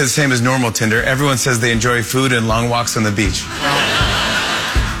exactly the same as normal Tinder. Everyone says they enjoy food and long walks on the beach.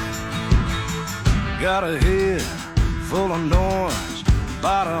 Got a head full of noise,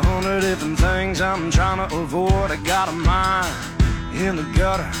 about 100 different things I'm trying to avoid. I got a mind in the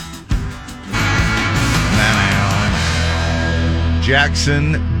gutter.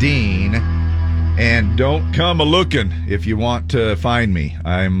 Jackson Dean, and don't come a-looking if you want to find me.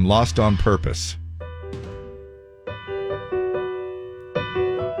 I'm lost on purpose.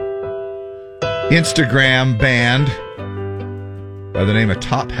 Instagram band by the name of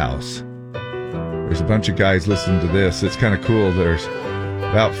Top House. There's a bunch of guys listening to this. It's kind of cool. There's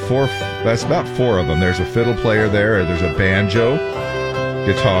about four of them. There's a fiddle player there. There's a banjo,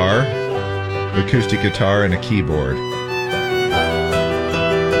 guitar, acoustic guitar, and a keyboard.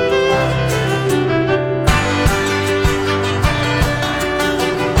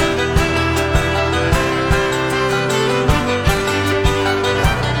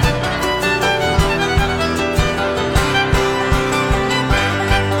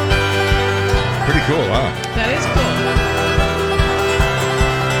 Pretty cool, huh? That is cool.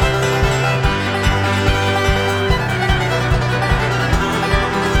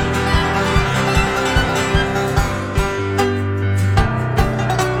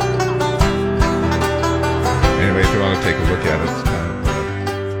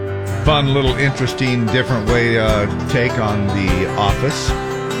 Fun little interesting different way take on The Office,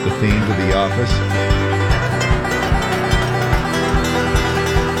 the theme to The Office.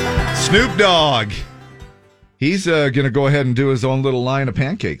 Snoop Dogg, he's going to go ahead and do his own little line of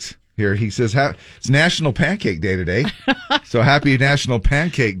pancakes here. He says it's National Pancake Day today, so happy National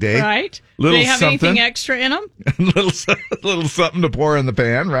Pancake Day. Right. Little Do they have something. anything extra in them? little something to pour in the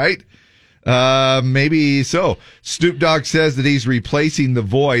pan, right? Maybe so. Snoop Dogg says that he's replacing the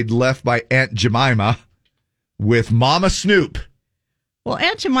void left by Aunt Jemima with Mama Snoop. Well,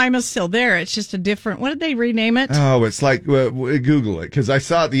 Aunt Jemima's still there. It's just a different. What did they rename it? Oh, it's like Google it, because I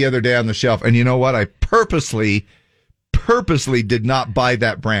saw it the other day on the shelf, and you know what? I purposely did not buy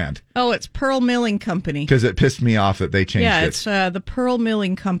that brand Oh, it's Pearl Milling Company. because it pissed me off that they changed Yeah, it. it's the Pearl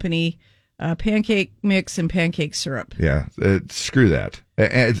Milling Company pancake mix and pancake syrup. Yeah, screw that.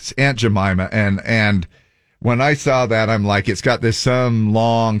 It's Aunt Jemima, and when I saw that, I'm like, it's got this some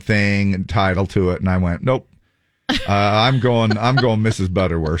long thing title to it, and I went, nope. I'm going Mrs.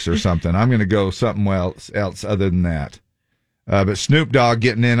 Butterworth or something. I'm going to go something else other than that. But Snoop Dogg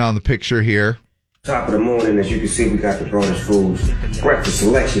getting in on the picture here. Top of the morning, as you can see, we got the Brothers Foods breakfast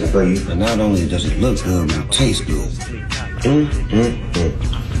selection for you. And not only does it look good, but it tastes good.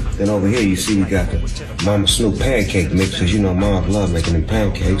 Then over here, you see we got the Mama Snoop pancake mix, because you know Mom love making them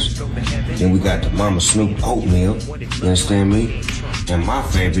pancakes. Then we got the Mama Snoop oatmeal, you understand me? And my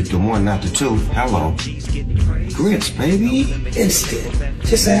favorite, the one, not the two, hello, grits, baby, instant.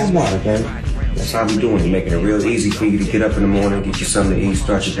 Just add water, baby. That's how we doing it, making it real easy for you to get up in the morning, get you something to eat,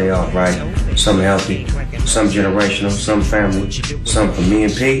 start your day off right. Something healthy, some generational, some family, some from me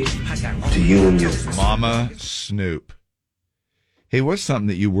and Pete to you and you. Mama Snoop. Hey, what's something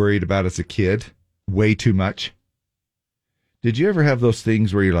that you worried about as a kid way too much? Did you ever have those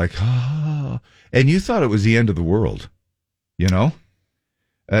things where you're like, and you thought it was the end of the world, you know?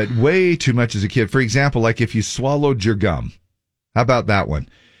 Way too much as a kid. For example, like if you swallowed your gum. How about that one?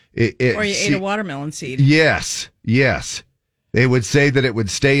 Or you ate a watermelon seed. Yes. They would say that it would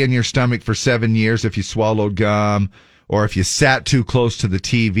stay in your stomach for 7 years if you swallowed gum, or if you sat too close to the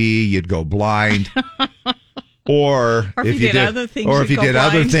TV, you'd go blind. Or if you did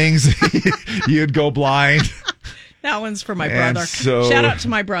other things, you'd go blind. That one's for my brother. So, shout out to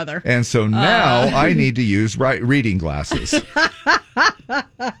my brother. And so now I need to use reading glasses.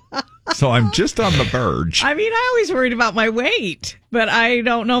 So I'm just on the verge. I mean, I always worried about my weight, but I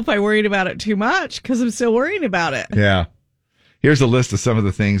don't know if I worried about it too much because I'm still worrying about it. Yeah. Here's a list of some of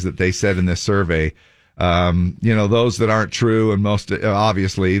the things that they said in this survey. Those that aren't true, and most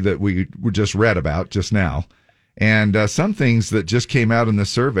obviously that we just read about just now. And some things that just came out in the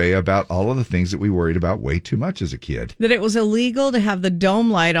survey about all of the things that we worried about way too much as a kid. That it was illegal to have the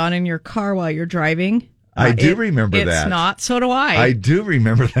dome light on in your car while you're driving. I do remember that. It's not. So do I. I do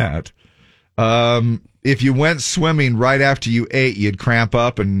remember that. If you went swimming right after you ate, you'd cramp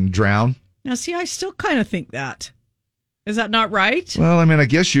up and drown. Now, see, I still kind of think that. Is that not right? Well, I mean, I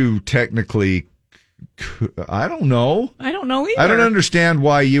guess you technically... I don't know. I don't know either. I don't understand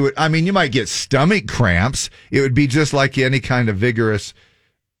why you would. I mean, you might get stomach cramps. It would be just like any kind of vigorous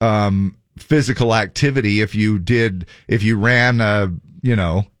physical activity. If you ran,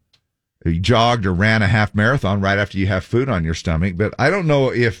 you jogged or ran a half marathon right after you have food on your stomach. But I don't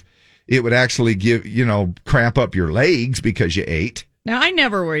know if it would actually cramp up your legs because you ate. Now, I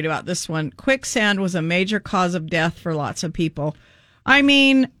never worried about this one. Quicksand was a major cause of death for lots of people. I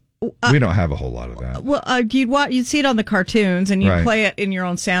mean... we don't have a whole lot of that. Well, you'd see it on the cartoons, and you'd Right. play it in your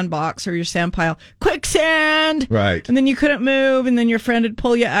own sandbox or your sand pile. Quicksand! Right. And then you couldn't move, and then your friend would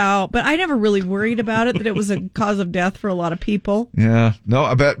pull you out. But I never really worried about it, that it was a cause of death for a lot of people. Yeah.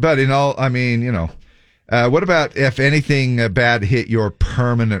 No, but in all, I mean, what about if anything bad hit your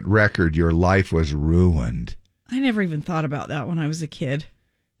permanent record, your life was ruined? I never even thought about that when I was a kid.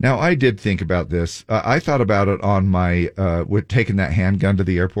 Now, I did think about this. I thought about it on my, with taking that handgun to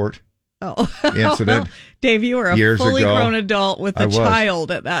the airport. Incident. Dave, you were a years fully ago. grown adult with a child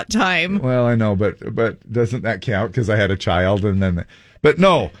at that time. Well, I know, but doesn't that count? Because I had a child, and then, but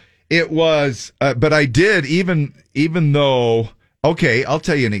no, it was. But I did, even though. Okay, I'll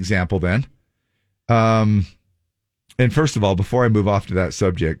tell you an example then. And first of all, before I move off to that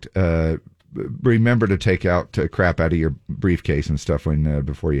subject, remember to take out crap out of your briefcase and stuff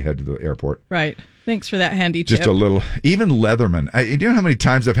before you head to the airport. Right. Thanks for that handy tip. Just a little, even Leatherman. You know how many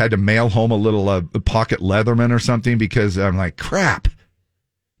times I've had to mail home a little pocket Leatherman or something because I'm like, crap.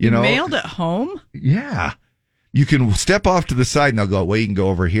 You know, mailed it home? Yeah. You can step off to the side and they'll go, well, you can go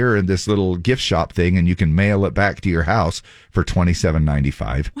over here in this little gift shop thing and you can mail it back to your house for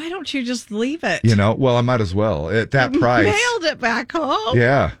 $27.95. Why don't you just leave it? Well, I might as well at that price. Mailed it back home.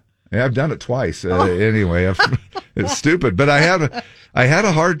 Yeah. Yeah, I've done it twice. Anyway, it's stupid. But I had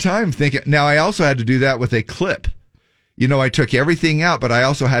a hard time thinking. Now, I also had to do that with a clip. You know, I took everything out, but I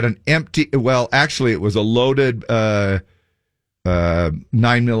also had an empty. Well, actually, it was a loaded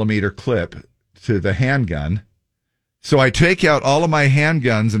 9mm clip to the handgun. So I take out all of my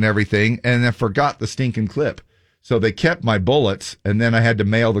handguns and everything, and then forgot the stinking clip. So they kept my bullets, and then I had to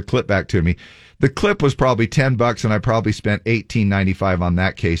mail the clip back to me. The clip was probably $10, and I probably spent $18.95 on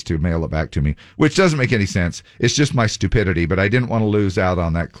that case to mail it back to me, which doesn't make any sense. It's just my stupidity, but I didn't want to lose out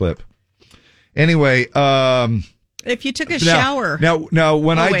on that clip. Anyway, if you took a shower. Now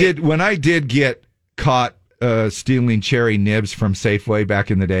when I did get caught stealing cherry nibs from Safeway back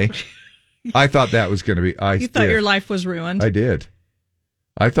in the day, I thought that was going to be. You thought your life was ruined. I did.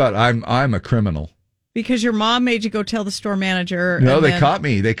 I thought I'm a criminal. Because your mom made you go tell the store manager. No, they caught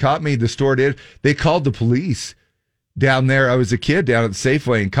me. They caught me. The store did. They called the police down there. I was a kid down at the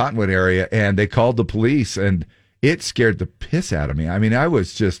Safeway in Cottonwood area, and they called the police, and it scared the piss out of me. I mean, I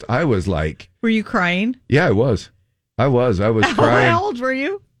was like. Were you crying? Yeah, I was. I was crying. How old were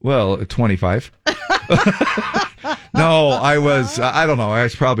you? Well, 25. No, I was, I don't know. I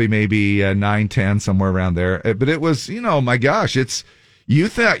was probably maybe 9, 10, somewhere around there. But it was, my gosh, you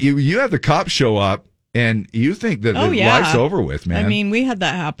thought you have the cops show up. And you think that life's over with, man. I mean, we had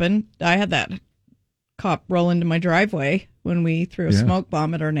that happen. I had that cop roll into my driveway when we threw a smoke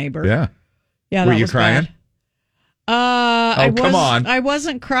bomb at our neighbor. Yeah. Yeah. Were you crying? Come on. I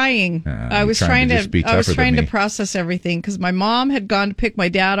wasn't crying. I was trying to process everything because my mom had gone to pick my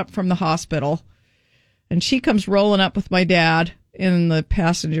dad up from the hospital, and she comes rolling up with my dad in the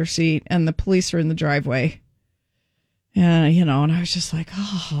passenger seat, and the police are in the driveway. And, and I was just like,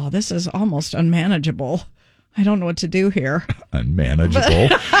 oh, this is almost unmanageable. I don't know what to do here.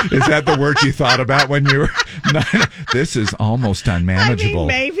 Unmanageable? Is that the word you thought about when you were 9? This is almost unmanageable. I mean,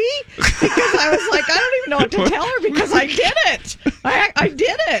 maybe. Because I was like, I don't even know what to tell her because I did it. I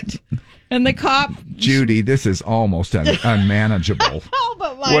did it. And the cop... Judy, this is almost unmanageable. Oh,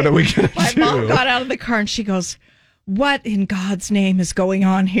 but what are we going to do? My mom got out of the car and she goes, what in God's name is going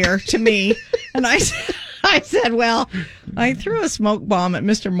on here to me? And I said, well, I threw a smoke bomb at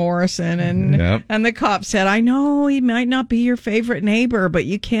Mr. Morrison, and the cop said, I know he might not be your favorite neighbor, but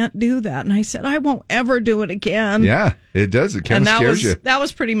you can't do that. And I said, I won't ever do it again. Yeah, it does. It kind of scares you. That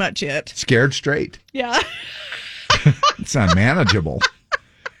was pretty much it. Scared straight. Yeah. It's unmanageable.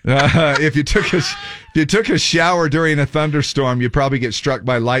 If you took a shower during a thunderstorm, you'd probably get struck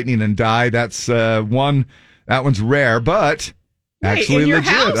by lightning and die. That's one. That one's rare, but... Actually legit,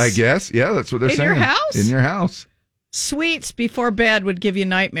 house? I guess. Yeah, that's what they're saying. In your house? In your house. Sweets before bed would give you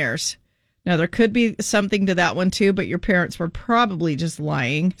nightmares. Now, there could be something to that one, too, but your parents were probably just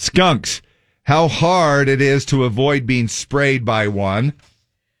lying. Skunks. How hard it is to avoid being sprayed by one.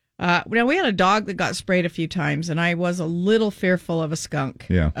 Now, we had a dog that got sprayed a few times, and I was a little fearful of a skunk.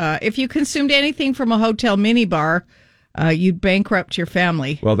 Yeah. If you consumed anything from a hotel minibar, you'd bankrupt your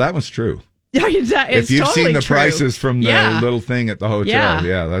family. Well, that was true. Yeah, it's if you've totally seen the true. prices from the little thing at the hotel,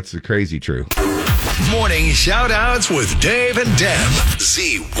 yeah, that's crazy true. Morning shout-outs with Dave and Deb.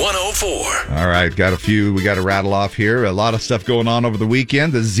 Z104. All right, got a few we got to rattle off here. A lot of stuff going on over the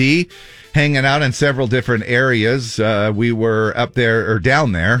weekend. The Z hanging out in several different areas. We were up there or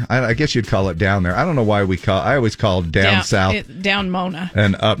down there. I guess you'd call it down there. I don't know why I always call it down south. Down Mona.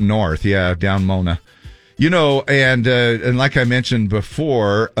 And up north, yeah, down Mona. And like I mentioned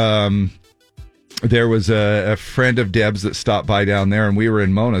before, there was a friend of Deb's that stopped by down there, and we were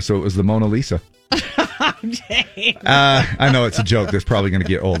in Mona, so it was the Mona Lisa. I know it's a joke that's probably going to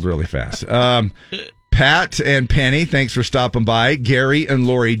get old really fast. Pat and Penny, thanks for stopping by. Gary and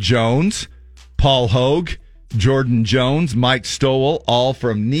Lori Jones, Paul Hogue, Jordan Jones, Mike Stowell, all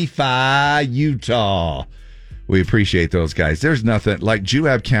from Nephi, Utah. We appreciate those guys. There's nothing like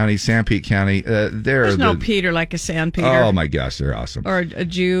Juab County, Sanpete County. There's no Peter like a San Peter. Oh my gosh, they're awesome. Or a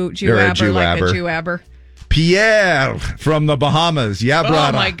Jew-abber like a Jew-abber. Pierre from the Bahamas. Yeah,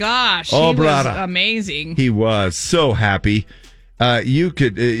 brother. Oh my gosh, he was amazing. He was so happy. You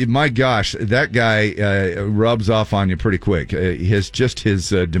could, my gosh, that guy rubs off on you pretty quick. His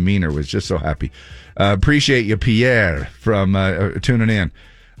demeanor was just so happy. Appreciate you, Pierre, from tuning in.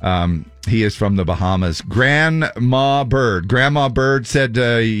 He is from the Bahamas. Grandma Bird said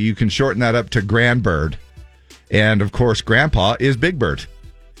you can shorten that up to Grandbird. And, of course, Grandpa is Big Bird.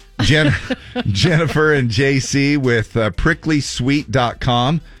 Jennifer and JC with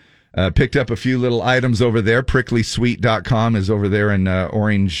pricklysweet.com. Picked up a few little items over there. Pricklysweet.com is over there in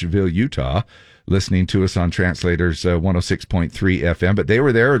Orangeville, Utah, listening to us on Translators 106.3 FM. But they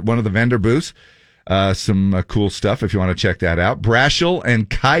were there at one of the vendor booths. Some cool stuff if you want to check that out. Brashel and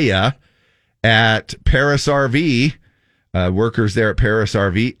Kaya at Paris RV, workers there at Paris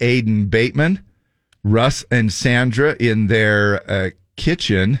RV. Aiden Bateman, Russ and Sandra in their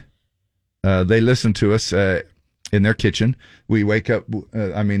kitchen. They listen to us in their kitchen. We wake up,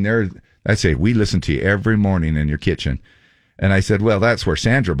 I say, we listen to you every morning in your kitchen. And I said, well, that's where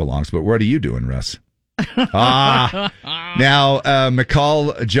Sandra belongs, but what are you doing, Russ? Now,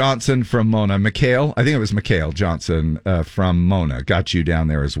 McCall Johnson from Mona. I think it was Mikhail Johnson from Mona. Got you down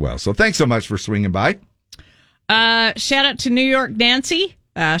there as well. So thanks so much for swinging by. Shout out to New York Nancy.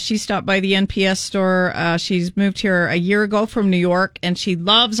 She stopped by the NPS store. She's moved here a year ago from New York, and she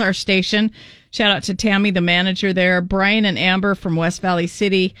loves our station. Shout out to Tammy, the manager there. Brian and Amber from West Valley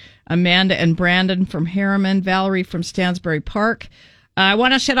City. Amanda and Brandon from Harriman. Valerie from Stansbury Park. I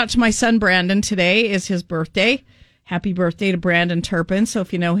want to shout out to my son, Brandon. Today is his birthday. Happy birthday to Brandon Turpin. So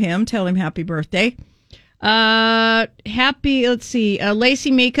if you know him, tell him happy birthday. Lacey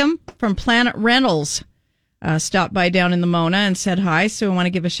Meekum from Planet Rentals stopped by down in the Mona and said hi. So I want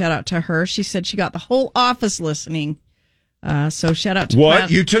to give a shout out to her. She said she got the whole office listening. So shout out to What?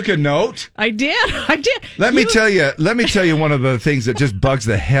 Planet. You took a note? I did. Let me tell you one of the things that just bugs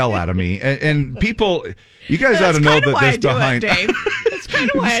the hell out of me. And people, you guys ought to know that this behind. Dave. That's kind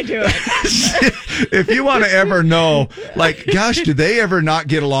of why I do it. If you want to ever know, like, gosh, do they ever not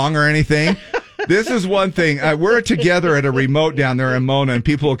get along or anything? This is one thing. We're together at a remote down there in Mona, and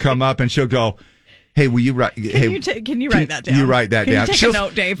people will come up and she'll go, hey, will you write? Can you write that down? You write that down. Can you take a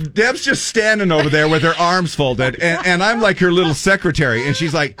note, Dave? Deb's just standing over there with her arms folded, and I'm like her little secretary, and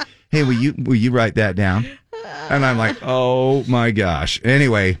she's like, hey, will you write that down? And I'm like, oh my gosh.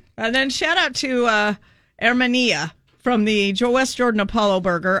 Anyway. And then shout out to Hermania from the West Jordan Apollo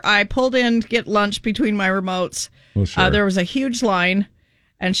Burger. I pulled in to get lunch between my remotes. Well, sure. There was a huge line,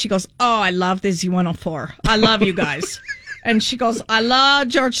 and she goes, oh, I love the Z104. I love you guys. And she goes, I love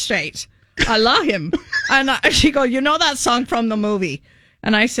George Strait. I love him. And she goes, you know that song from the movie?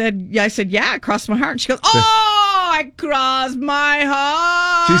 And I said, yeah, it crossed my heart. And she goes, oh, it crossed my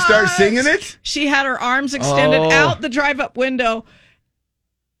heart. She starts singing it? She had her arms extended out the drive-up window.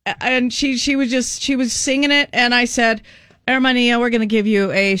 And she was singing it. And I said, Hermania, we're going to give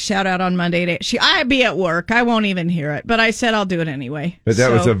you a shout out on Monday. I'd be at work. I won't even hear it. But I said I'll do it anyway. But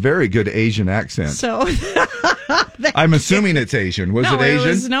that was a very good Asian accent. So I'm assuming it's Asian. Was it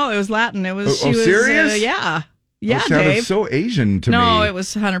Asian? It was Latin. It was. Serious? Yeah. Yeah, it sounded Dave. so Asian to me. No, it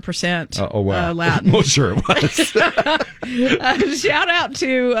was 100%. Wow. Latin. Well, sure it was. Shout out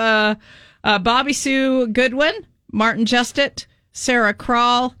to Bobby Sue Goodwin, Martin Justit, Sarah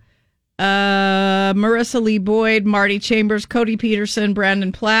Krall, Marissa Lee Boyd, Marty Chambers, Cody Peterson,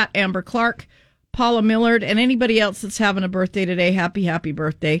 Brandon Platt, Amber Clark, Paula Millard, and anybody else that's having a birthday today. Happy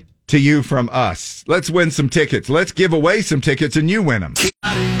birthday. To you from us. Let's win some tickets. Let's give away some tickets and you win them.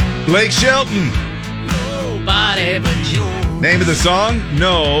 Blake Shelton. Nobody but you. Name of the song?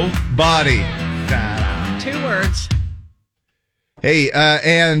 Nobody. 2 words. Hey,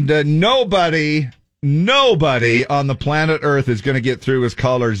 and nobody on the planet Earth is going to get through as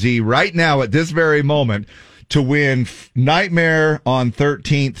caller Z right now at this very moment to win Nightmare on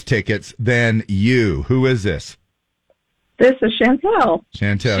 13th tickets than you. Who is this? This is Chantel.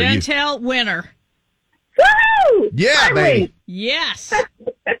 Chantel, winner. Woo! Yeah, baby. Yes.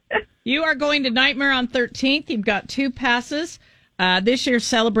 You are going to Nightmare on 13th. You've got 2 passes. This year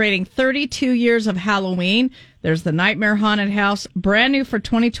celebrating 32 years of Halloween. There's the Nightmare Haunted House. Brand new for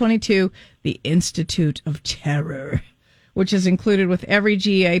 2022, the Institute of Terror, which is included with every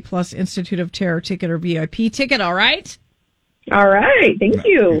GA plus Institute of Terror ticket or VIP ticket. All right? All right. Thank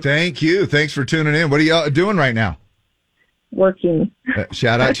you. Thank you. Thanks for tuning in. What are you doing right now? Working.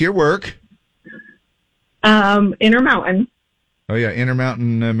 Shout out to your work. Intermountain. Oh, yeah.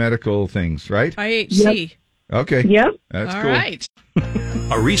 Intermountain medical things, right? IHC. Yep. Okay. Yep. That's All cool. right.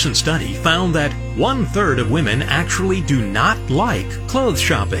 A recent study found that 1/3 of women actually do not like clothes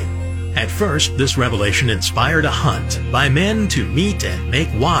shopping. At first, this revelation inspired a hunt by men to meet and make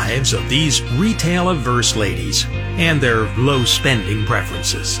wives of these retail-averse ladies and their low-spending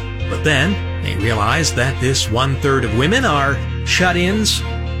preferences. But then, they realized that this 1/3 of women are shut-ins,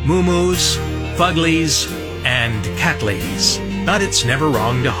 moo-moos, fuglies, and cat ladies. But it's never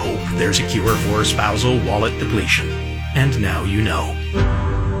wrong to hope there's a cure for spousal wallet depletion. And now you know.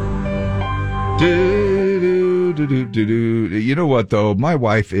 You know what, though? My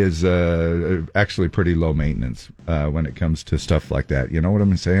wife is actually pretty low maintenance when it comes to stuff like that. You know what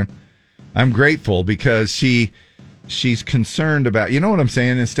I'm saying? I'm grateful because she's concerned about, you know what I'm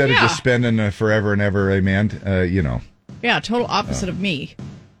saying? Instead of just spending forever and ever, amen, you know. Yeah, total opposite of me.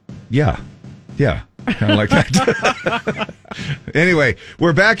 Yeah. Yeah, kind of like that. Anyway,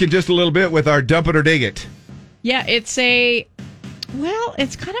 we're back in just a little bit with our Dump It or Dig It. Yeah, it's kind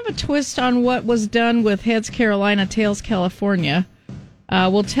of a twist on what was done with Heads Carolina, Tails California.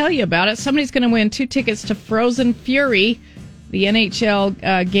 We'll tell you about it. Somebody's going to win 2 tickets to Frozen Fury, the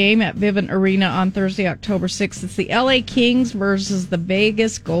NHL game at Vivint Arena on Thursday, October 6th. It's the LA Kings versus the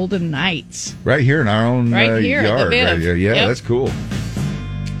Vegas Golden Knights. Right here in our own right here yard. At the Viv. Right here. Yeah, yep. That's cool.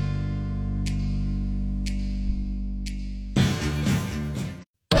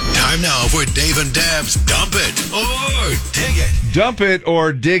 Time now for Dave and Dab's Dump It or Dig It. Dump It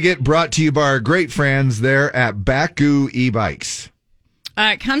or Dig It, brought to you by our great friends there at Baku e-bikes.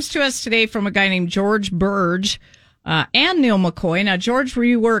 It comes to us today from a guy named George Burge and Neil McCoy. Now, George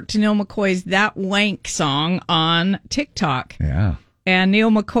reworked Neil McCoy's That Wank song on TikTok. Yeah. And Neil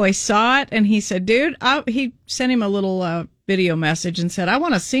McCoy saw it, and he said, dude, he sent him a little video message and said, I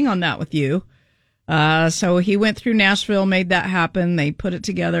want to sing on that with you. So he went through Nashville, made that happen. They put it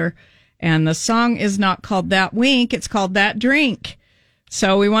together. And the song is not called That Wink. It's called That Drink.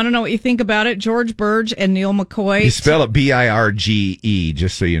 So we want to know what you think about it. George Burge and Neil McCoy. You spell it Birge,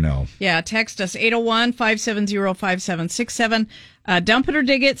 just so you know. Yeah, text us 801-570-5767. Dump it or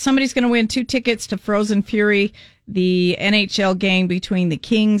dig it. Somebody's going to win 2 tickets to Frozen Fury, the NHL game between the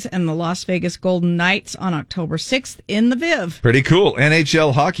Kings and the Las Vegas Golden Knights on October 6th in the Viv. Pretty cool.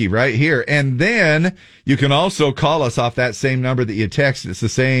 NHL hockey right here. And then you can also call us off that same number that you text. It's the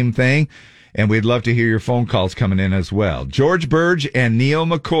same thing. And we'd love to hear your phone calls coming in as well. George Burge and Neil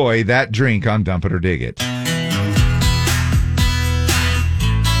McCoy, That Drink on Dump It or Dig It.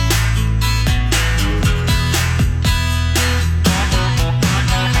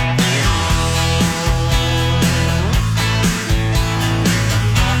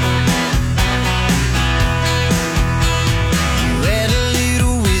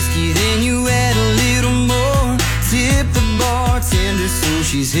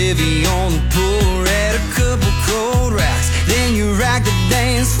 She's heavy on the pour, add a couple cold rocks. Then you rock the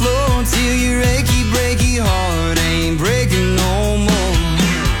dance floor until your achy, breaky heart ain't breaking no more.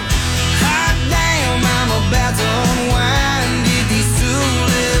 Hot damn, I'm about to unwind. Get these 2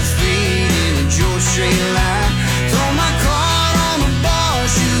 left feet in a George straight line. Throw my card on the bar,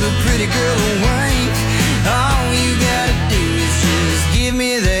 shoot a pretty girl away. All you gotta do is just give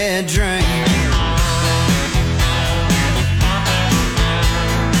me that drink.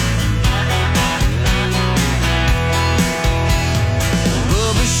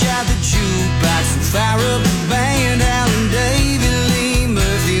 Fire up the band, Alan, David, Lee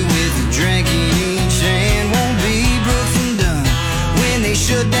Murphy with a drink in each hand. Won't be Brooks and Dunn when they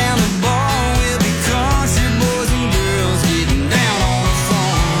shut down the bar. We'll be country boys and girls getting down on the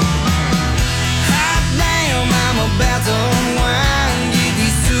phone. Hot damn, I'm about to unwind. Get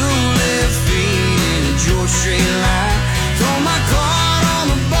these 2 left feet in a George straight line. Throw my card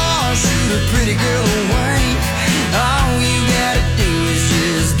on the bar, shoot a pretty girl away. All you gotta do is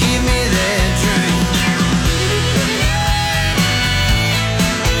just give me that drink.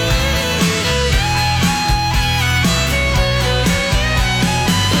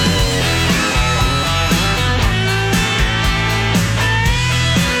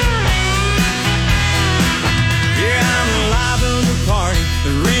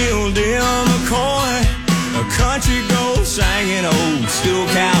 Country gold singing old school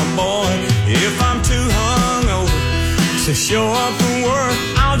cowboy. If I'm too hungover to show up for work,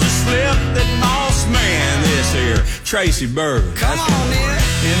 I'll just slip that boss man this here Tracy Berg. Come on, man.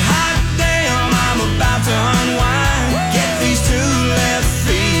 And hot damn, I'm about to unwind. Get these 2 left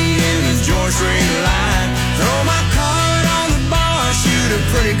feet in the George Street line. Throw my card on the bar, shoot a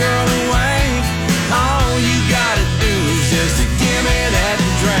pretty girl away. All you gotta do is just to give me that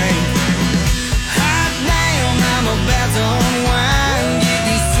drink. I'm about to unwind. Get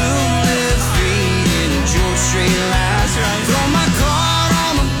these 2 left feet in a George straight line. Throw my card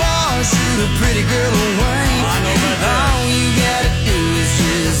on the bar, shoot a pretty girl away. All you gotta do is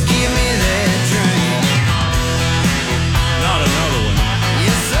just give me that drink. Not another one.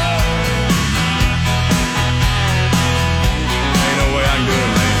 Yes, sir. Ain't no way I can do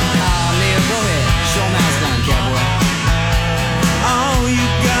it, man. Neil, go ahead. Show 'em how it's done, cowboy. All you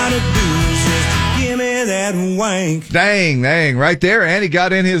gotta do is just give me that wank. Dang, right there. And he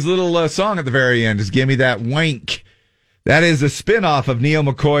got in his little song at the very end. Just give me that wank. That is a spin-off of Neil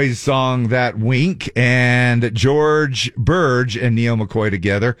McCoy's song, That Wink, and George Burge and Neil McCoy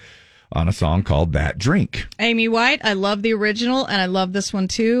together on a song called That Drink. Amy White, I love the original, and I love this one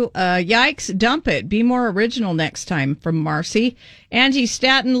too. Yikes, dump it. Be more original next time, from Marcy. Angie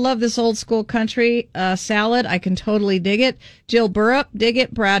Staton, love this old school country salad. I can totally dig it. Jill Burrup, dig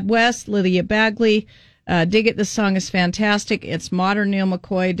it. Brad West, Lydia Bagley, dig it. This song is fantastic. It's modern. Neil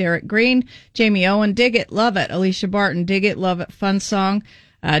McCoy, Derek Green, Jamie Owen, dig it. Love it. Alicia Barton, dig it. Love it. Fun song.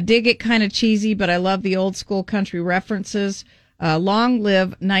 Dig it. Kind of cheesy, but I love the old school country references. Long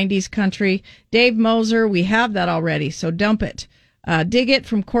live 90s country. Dave Moser, we have that already, so dump it. Dig it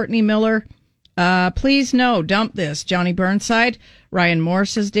from Courtney Miller. Please no, dump this. Johnny Burnside. Ryan Moore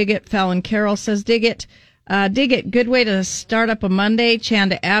says dig it. Fallon Carroll says dig it. Dig it. Good way to start up a Monday.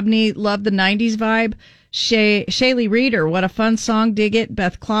 Chanda Abney, love the 90s vibe. Shaylee Reeder, what a fun song. Dig it.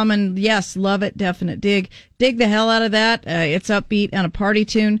 Beth Klommen, yes, love it. Definite dig. Dig the hell out of that. It's upbeat and a party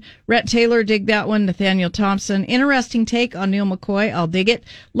tune. Rhett Taylor, dig that one. Nathaniel Thompson, interesting take on Neil McCoy. I'll dig it.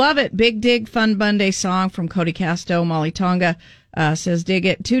 Love it. Big dig. Fun Monday song from Cody Casto. Molly Tonga says dig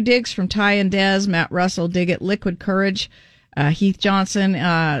it. 2 digs from Ty and Des. Matt Russell, dig it. Liquid Courage. Heath Johnson,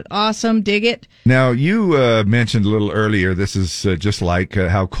 awesome, dig it. Now, you mentioned a little earlier, this is just like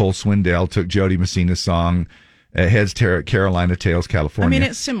how Cole Swindell took Jody Messina's song, Heads Carolina Tales, California. I mean,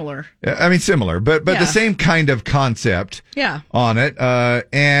 it's similar. Similar, but the same kind of concept on it.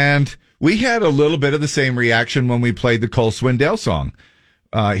 And we had a little bit of the same reaction when we played the Cole Swindell song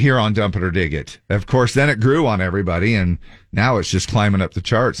here on Dump It or Dig It. Of course, then it grew on everybody, and now it's just climbing up the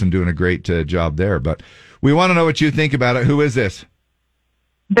charts and doing a great job there. But we want to know what you think about it. Who is this?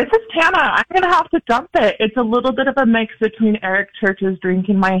 This is Tana. I'm going to have to dump it. It's a little bit of a mix between Eric Church's Drink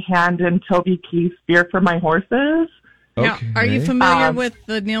in My Hand and Toby Keith's Beer for My Horses. Now, are you familiar with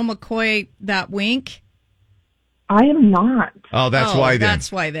the Neil McCoy, That Wink? I am not. Oh, that's why then.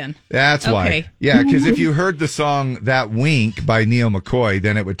 That's why then. That's why. Okay. Yeah, because if you heard the song That Wink by Neil McCoy,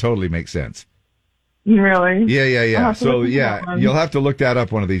 then it would totally make sense. Really? Yeah. So, yeah, you'll have to look that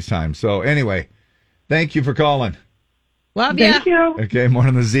up one of these times. So, anyway, thank you for calling. Love ya. Thank you. Okay,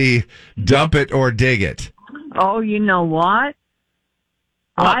 Morning the Z. Dump it or dig it. Oh, you know what?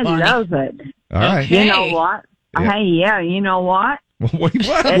 I love it. All right. You know what? Yeah. Hey, yeah, you know what? What?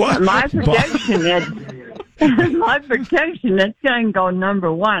 It's my prediction my prediction, it's going to go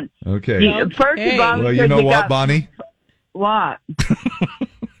number 1. Okay. First of all, well, you know what, Bonnie? What?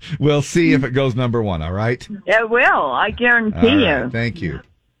 We'll see if it goes number 1, all right? It will, I guarantee All right, you. thank you.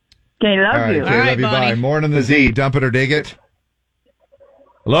 Okay, love All right, you. okay, love you, bye. Morning the Z. Dump it or dig it.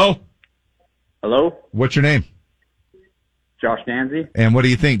 Hello? Hello? What's your name? Josh Danzy. And what do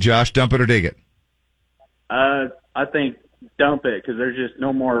you think, Josh? Dump it or dig it? I think dump it, because there's just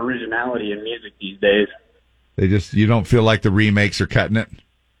no more originality in music these days. You don't feel like the remakes are cutting it?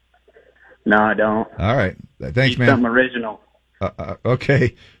 No, I don't. All right. Thanks, Need man. something original.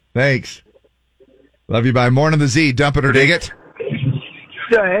 Okay. Thanks. Love you, bye. Morning the Z. Dump it or dig it?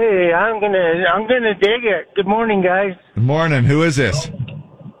 So, hey, I'm gonna dig it. Good morning, guys. Good morning. Who is this?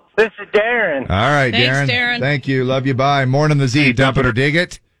 This is Darren. All right, Thanks, Darren. Darren. Thank you. Love you, bye. Morning the Z. Dump it or dig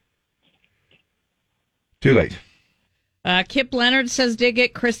it? Too late. Kip Leonard says dig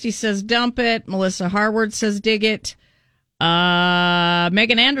it. Christy says dump it. Melissa Harward says dig it.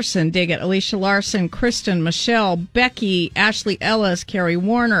 Megan Anderson, dig it. Alicia Larson, Kristen, Michelle, Becky, Ashley Ellis, Carrie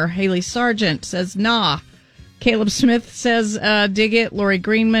Warner, Haley Sargent says nah. Caleb Smith says dig it. Lori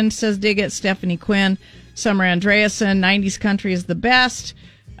Greenman says dig it. Stephanie Quinn, Summer Andreasen, 90s country is the best.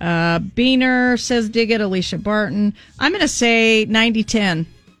 Beaner says dig it. Alicia Barton. I'm going to say 90-10.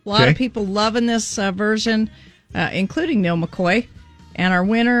 A lot of people loving this version, including Neil McCoy. And our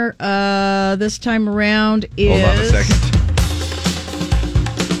winner this time around is... Hold on a second.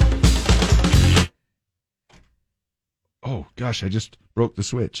 Oh, gosh, I just broke the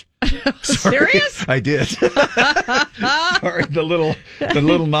switch. Serious? I did. Sorry, the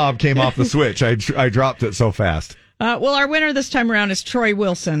little knob came off the switch. I dropped it so fast. Well, our winner this time around is Troy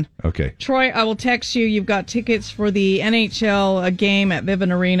Wilson. Okay. Troy, I will text you. You've got tickets for the NHL game at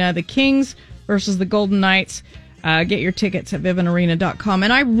Vivint Arena, the Kings versus the Golden Knights. Get your tickets at VivintArena.com.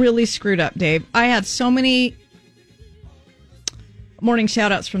 And I really screwed up, Dave. I had so many morning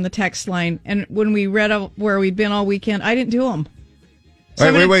shout-outs from the text line. And when we read where we'd been all weekend, I didn't do them.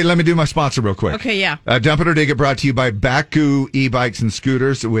 So wait. Let me do my sponsor real quick. Okay, yeah. Dump it or dig it brought to you by Baku e-bikes and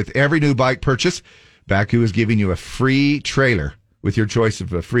scooters. With every new bike purchase, Baku is giving you a free trailer with your choice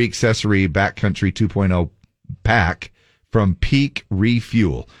of a free accessory Backcountry 2.0 pack from Peak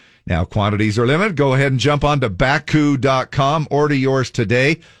Refuel. Now, quantities are limited. Go ahead and jump on to Baku.com. Order yours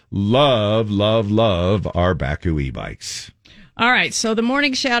today. Love our Baku e-bikes. All right, so the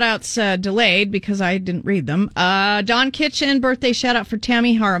morning shout-outs delayed because I didn't read them. Don Kitchen, birthday shout-out for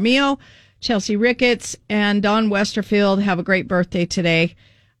Tammy Jaramillo, Chelsea Ricketts, and Don Westerfield. Have a great birthday today.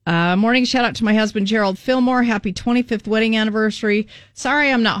 Morning shout-out to my husband, Gerald Fillmore. Happy 25th wedding anniversary.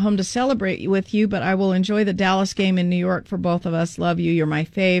 Sorry I'm not home to celebrate with you, but I will enjoy the Dallas game in New York for both of us. Love you. You're my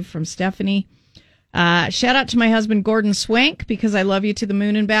fave, from Stephanie. Shout-out to my husband, Gordon Swank, because I love you to the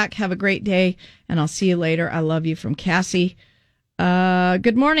moon and back. Have a great day, and I'll see you later. I love you, from Cassie.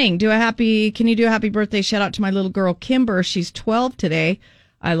 Good morning. Can you do a happy birthday shout out to my little girl, Kimber? She's 12 today.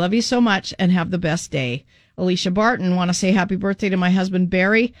 I love you so much and have the best day. Alicia Barton, want to say happy birthday to my husband,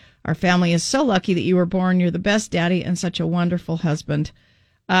 Barry. Our family is so lucky that you were born. You're the best daddy and such a wonderful husband.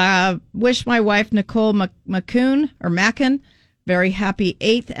 Wish my wife, Nicole Mackin, very happy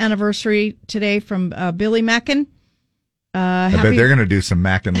 8th anniversary today from Billy Mackin. I bet they're going to do some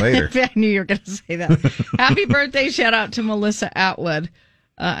macking later. I knew you were going to say that. Happy birthday shout out to Melissa Atwood.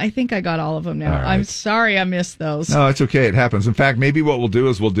 I think I got all of them now. Right. I'm sorry I missed those. No, it's okay. It happens. In fact, maybe what we'll do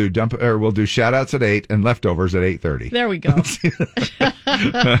is we'll do shout outs at 8 and leftovers at 8:30. There we go.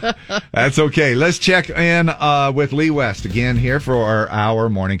 That's okay. Let's check in with Lee West again here for our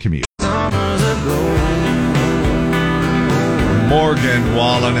morning commute. Morgan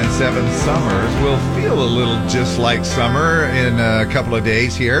Wallen and 7 Summers will feel a little just like summer in a couple of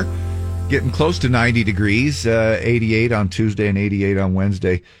days here. Getting close to 90 degrees, 88 on Tuesday and 88 on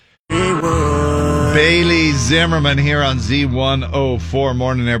Wednesday. Bailey Zimmerman here on Z104.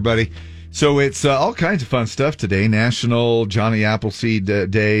 Morning, everybody. So it's all kinds of fun stuff today. National Johnny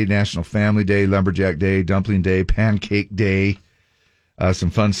Appleseed Day, National Family Day, Lumberjack Day, Dumpling Day, Pancake Day. Some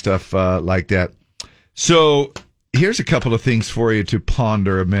fun stuff like that. So here's a couple of things for you to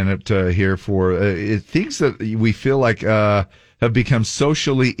ponder a minute here for things that we feel like have become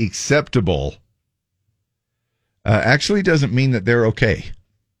socially acceptable. Actually doesn't mean that they're okay.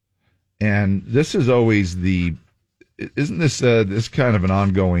 And this is always isn't this this kind of an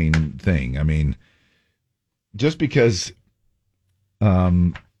ongoing thing? I mean, just because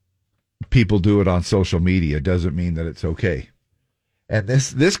people do it on social media doesn't mean that it's okay. And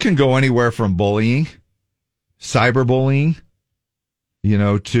this can go anywhere from bullying, cyberbullying,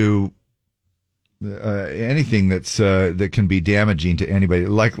 to anything that can be damaging to anybody.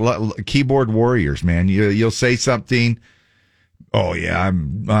 Like keyboard warriors, man. You'll say something. Oh yeah,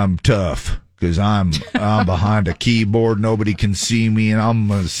 I'm tough because I'm behind a keyboard. Nobody can see me, and I'm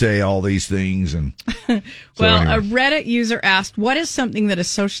going to say all these things. And a Reddit user asked, "What is something that is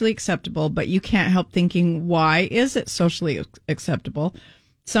socially acceptable, but you can't help thinking, why is it socially acceptable?"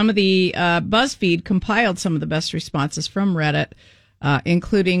 Some of the BuzzFeed compiled some of the best responses from Reddit,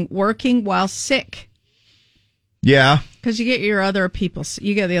 including working while sick. Yeah, because you get the other people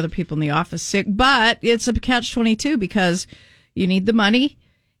in the office sick, but it's a catch-22 because you need the money,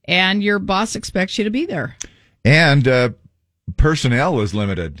 and your boss expects you to be there, and personnel is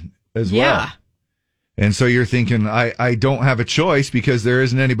limited as well. Yeah. And so you're thinking, I don't have a choice because there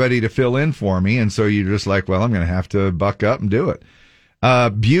isn't anybody to fill in for me, and so you're just like, well, I'm going to have to buck up and do it.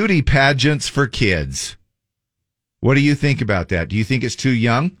 Beauty pageants for kids. What do you think about that? Do you think it's too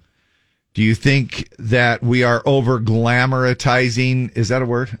young? Do you think that we are over glamorizing? Is that a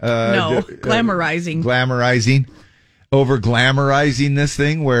word? No, glamorizing. Glamorizing. Over glamorizing this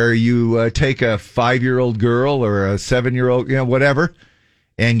thing where you take a 5-year-old girl or a 7-year-old, whatever,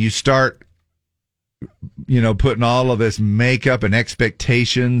 and you start, putting all of this makeup and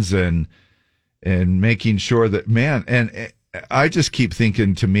expectations and making sure that, man, and I just keep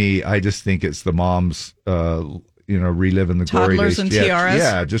thinking, to me, I just think it's the moms, reliving the glory days. Toddlers and tiaras.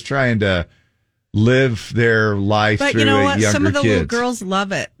 Yeah, just trying to live their life but through you know what? younger Some of the kids. little girls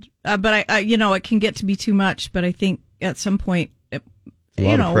love it. But it can get to be too much. But I think at some point,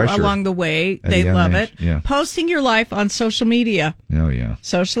 along the way, they love it. Yeah. Posting your life on social media. Oh, yeah.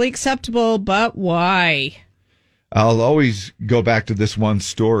 Socially acceptable, but why? I'll always go back to this one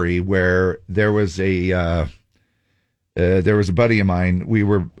story where there was a buddy of mine. We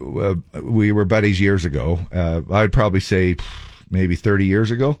were buddies years ago. I'd probably say maybe 30 years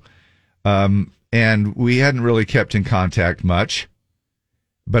ago. And we hadn't really kept in contact much,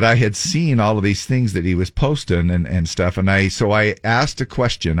 but I had seen all of these things that he was posting and stuff. And so I asked a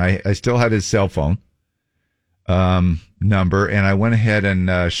question. I still had his cell phone, number, and I went ahead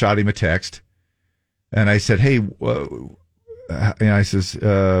and, shot him a text. And I said, "Hey," and I says,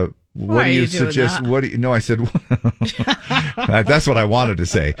 "What do you suggest?" I said, that's what I wanted to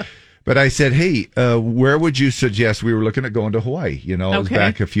say. But I said, "Hey, where would you suggest?" We were looking at going to Hawaii, it was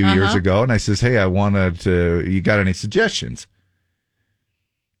back a few years ago. And I says, "Hey, you got any suggestions?"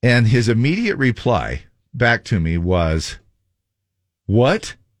 And his immediate reply back to me was,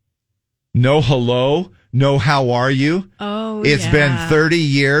 What? No hello? No how are you? Oh, It's been 30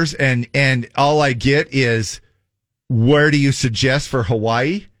 years and all I get is, where do you suggest for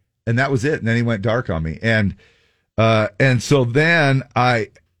Hawaii? And that was it. And then he went dark on me. And so then I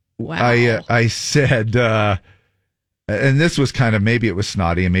said, and this was kind of, maybe it was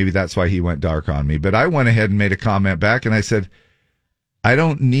snotty and maybe that's why he went dark on me. But I went ahead and made a comment back and I said, I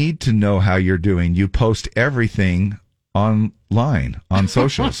don't need to know how you're doing. You post everything online on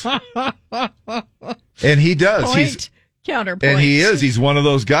socials. And he does. Counterpoint. And he is. He's one of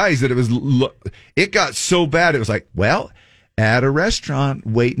those guys that it got so bad. It was like, well, at a restaurant,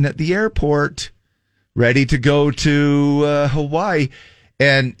 waiting at the airport, ready to go to Hawaii.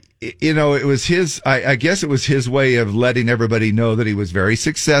 And, you know, it was I guess it was his way of letting everybody know that he was very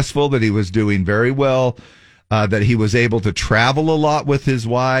successful, that he was doing very well, that he was able to travel a lot with his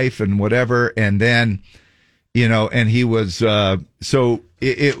wife and whatever. And then, you know, and he was,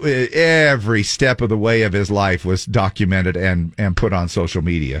 every step of the way of his life was documented and put on social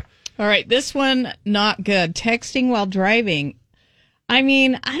media. All right, this one, not good. Texting while driving. I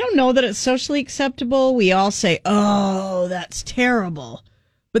mean, I don't know that it's socially acceptable. We all say, oh, that's terrible.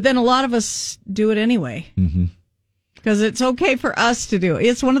 But then a lot of us do it anyway. Mm-hmm. Because it's okay for us to do it.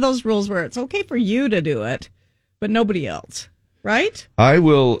 It's one of those rules where it's okay for you to do it, but nobody else. Right? I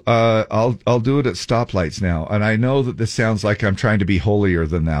will. I'll do it at stoplights now, and I know that this sounds like I'm trying to be holier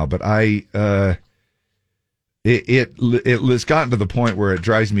than thou, but it's gotten to the point where it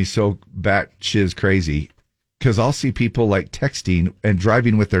drives me so batshit crazy because I'll see people like texting and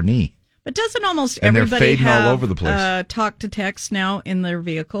driving with their knee. But doesn't almost and everybody they're fading have all over the place. Talk to text now in their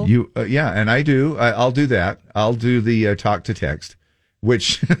vehicle? Yeah, and I do. I'll do that. I'll do the talk to text,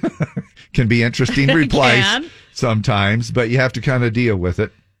 which can be interesting replies sometimes, but you have to kind of deal with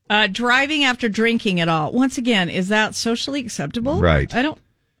it. Driving after drinking at all. Once again, is that socially acceptable? Right. I don't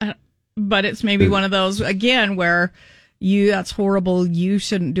but it's maybe one of those, again, where that's horrible. You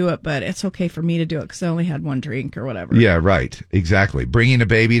shouldn't do it, but it's okay for me to do it because I only had one drink or whatever. Yeah, right. Exactly. Bringing a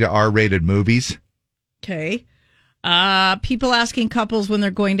baby to R-rated movies. Okay. People asking couples when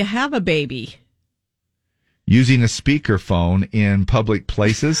they're going to have a baby. Using a speakerphone in public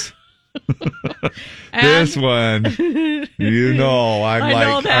places. This one, you know, I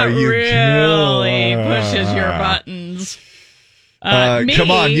know that really pushes your buttons.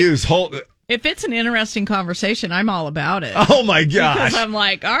 Come on, If it's an interesting conversation, I'm all about it. Oh my gosh! Because I'm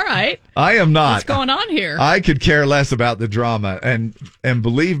like, all right, I am not. What's going on here? I could care less about the drama, and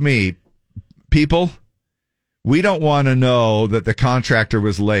believe me, people. We don't want to know that the contractor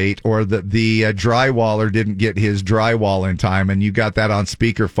was late or that the drywaller didn't get his drywall in time and you got that on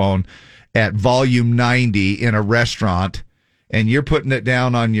speakerphone at volume 90 in a restaurant and you're putting it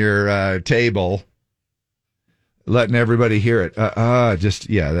down on your table, letting everybody hear it.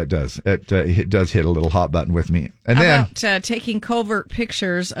 That does. It does hit a little hot button with me. And How about taking covert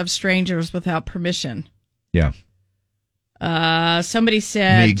pictures of strangers without permission? Yeah. Somebody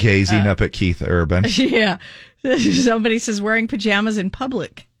said... Me gazing up at Keith Urban. Yeah. Somebody says wearing pajamas in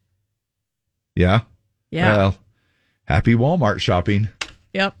public. Yeah? Yeah. Well, happy Walmart shopping.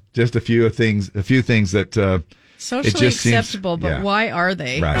 Yep. Just a few things that... Socially acceptable, but why are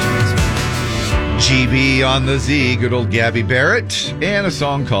they? Right. GB on the Z, good old Gabby Barrett, and a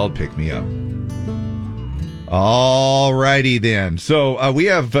song called Pick Me Up. All righty then. So we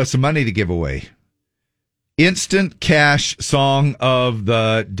have some money to give away. Instant Cash Song of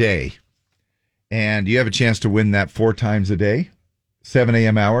the Day. And you have a chance to win that 4 times a day. 7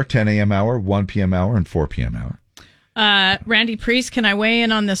 a.m. hour, 10 a.m. hour, 1 p.m. hour, and 4 p.m. hour. Randy Priest, can I weigh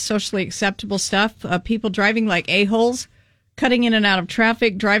in on this socially acceptable stuff? People driving like a-holes, cutting in and out of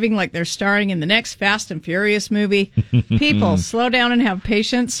traffic, driving like they're starring in the next Fast and Furious movie. People, slow down and have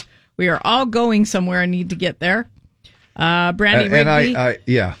patience. We are all going somewhere and need to get there. Brandy Rigby,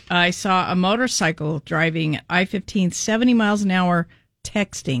 I saw a motorcycle driving I-15 70 miles an hour,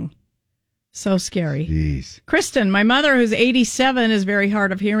 texting. So scary. Jeez. Kristen, my mother, who's 87, is very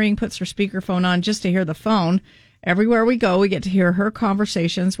hard of hearing, puts her speakerphone on just to hear the phone. Everywhere we go, we get to hear her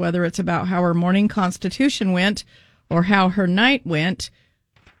conversations, whether it's about how her morning constitution went or how her night went.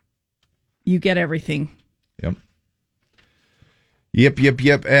 You get everything.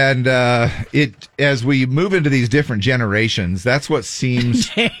 Yep. And as we move into these different generations, that's what seems...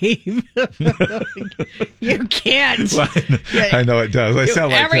 Dave, you can't. Well, I know it does. I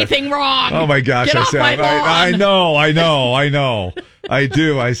sound like everything wrong. Oh my gosh, Get off my lawn. I know. I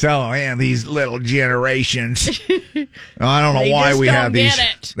do. I sound, man, these little generations. I don't know why we have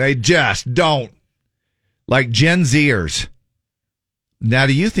these. They just don't. Like Gen Zers. Now,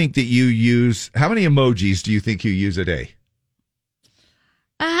 do you think that you use... How many emojis do you think you use a day?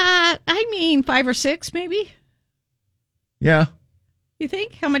 I mean 5 or 6, maybe. Yeah. You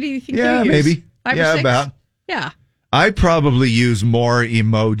think? How many do you think? Yeah, you use? maybe. 5 or Yeah, 6? about. Yeah. I probably use more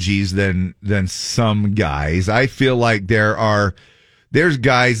emojis than some guys. I feel like there's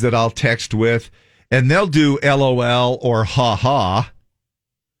guys that I'll text with, and they'll do LOL or ha,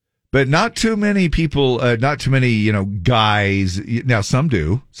 but not too many people, not too many, guys. Now, some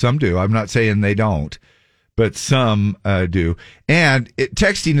do. I'm not saying they don't, but some do. And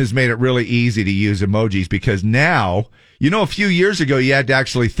texting has made it really easy to use emojis because now, a few years ago, you had to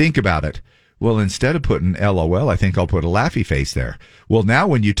actually think about it. Well, instead of putting LOL, I think I'll put a laughy face there. Well, now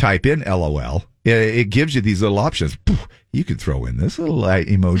when you type in LOL, it gives you these little options. You could throw in this little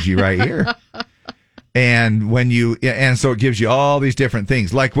emoji right here. And so it gives you all these different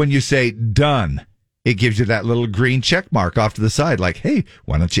things. Like when you say done, it gives you that little green check mark off to the side. Like, hey,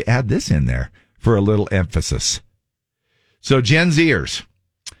 why don't you add this in there for a little emphasis? So Gen Zers,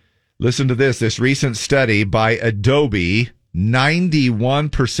 listen to this recent study by Adobe.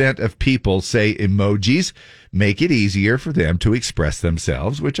 91% of people say emojis make it easier for them to express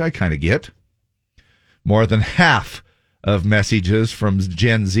themselves, which I kind of get. More than half of messages from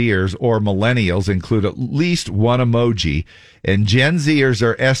Gen Zers or millennials include at least one emoji, and Gen Zers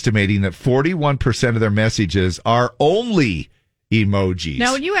are estimating that 41% of their messages are only emojis.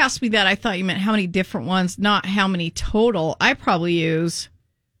 Now, when you asked me that, I thought you meant how many different ones, not how many total. I probably use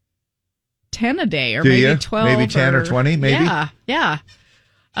 10 a day, or maybe 12. Maybe 10 or 20, maybe? Yeah.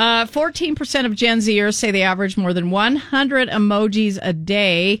 14% of Gen Zers say they average more than 100 emojis a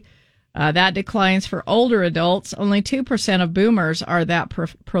day. That declines for older adults. Only 2% of boomers are that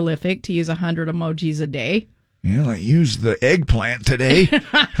prolific to use 100 emojis a day. Yeah, I used the eggplant today.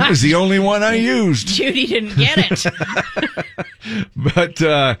 That was the only one I used. Judy didn't get it. But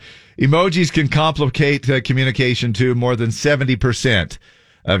emojis can complicate communication too. More than 70%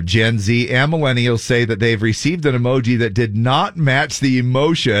 of Gen Z and millennials say that they've received an emoji that did not match the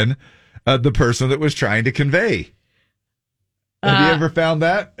emotion of the person that was trying to convey. Have you ever found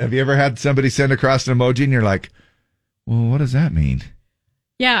that? Have you ever had somebody send across an emoji and you're like, well, what does that mean?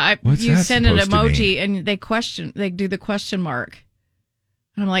 Yeah, you send an emoji and they do the question mark.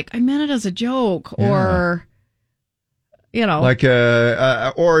 And I'm like, I meant it as a joke, or, Like,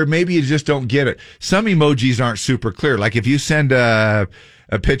 or maybe you just don't get it. Some emojis aren't super clear. Like if you send a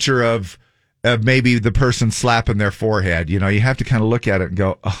picture of maybe the person slapping their forehead, you have to kind of look at it and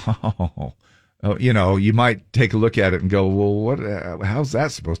go, oh, you might take a look at it and go, well, how's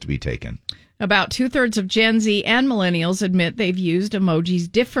that supposed to be taken? About 2/3 of Gen Z and millennials admit they've used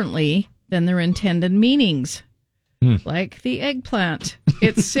emojis differently than their intended meanings. Like the eggplant.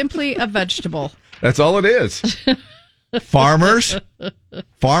 It's simply a vegetable. That's all it is. Farmers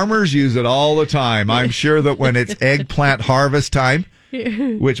use it all the time. I'm sure that when it's eggplant harvest time,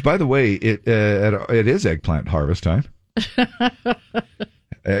 which, by the way, it is eggplant harvest time.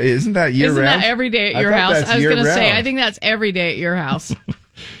 Isn't that year round? Isn't that every day at your house? I was going to say, I think that's every day at your house.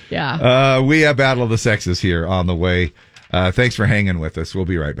 Yeah. We have Battle of the Sexes here on the way. Thanks for hanging with us. We'll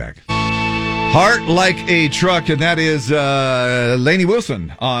be right back. Heart Like a Truck, and that is Lainey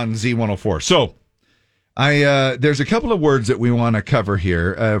Wilson on Z104. So, there's a couple of words that we want to cover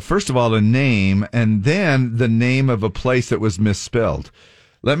here. First of all, a name, and then the name of a place that was misspelled.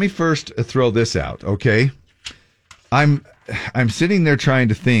 Let me first throw this out, okay? I'm sitting there trying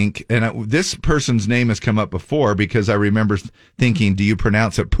to think, and this person's name has come up before because I remember thinking, do you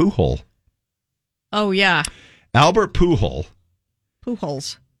pronounce it Pujol? Oh, yeah. Albert Pujol.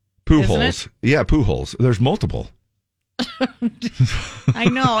 Pujols. Pujols. Yeah, Pujols. There's multiple. I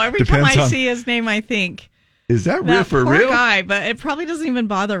know. Every time I see his name, I think, is that real for poor real? Guy, but it probably doesn't even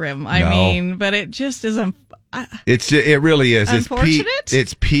bother him. I mean, but it just isn't. It really is. Unfortunate.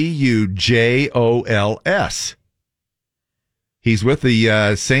 It's Pujols. He's with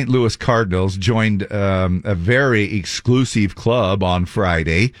the St. Louis Cardinals, joined a very exclusive club on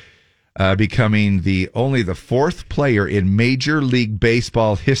Friday, becoming only the fourth player in Major League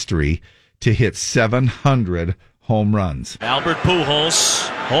Baseball history to hit 700 home runs. Albert Pujols,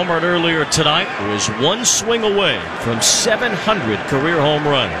 homered earlier tonight, was one swing away from 700 career home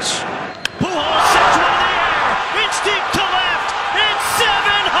runs. Pujols sends one in the air. It's deep to left. It's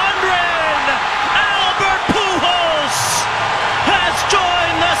 700. Albert Pujols has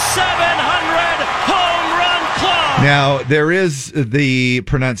joined the 700 home run club. Now, there is the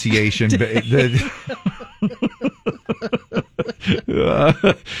pronunciation.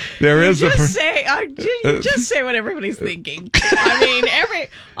 There is just say what everybody's thinking. I mean,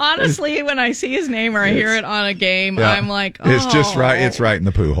 honestly, when I see his name or I hear it on a game, yeah, I'm like, oh. It's just right. It's right in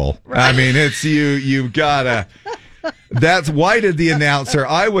the poo hole. Right. I mean, it's you've gotta, why did the announcer?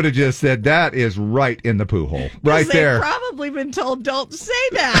 I would have just said that is right in the poo hole, right there. They've probably been told don't say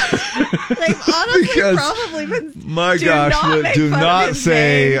that. They've honestly probably been. My gosh, do not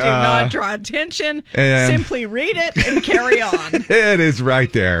say. Do not draw attention. Simply read it and carry on. It is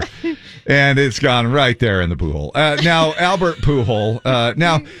right there, and it's gone right there in the poo hole. Now, Albert Pujols.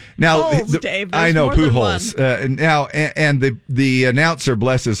 Holes, Dave, I know more than Pujols. Now, and the announcer,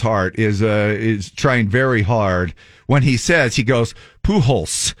 bless his heart, is trying very hard. When he goes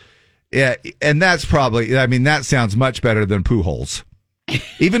Pujols, and that's probably. I mean, that sounds much better than Pujols.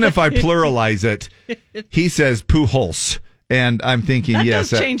 Even if I pluralize it, he says Pujols. And I'm thinking, that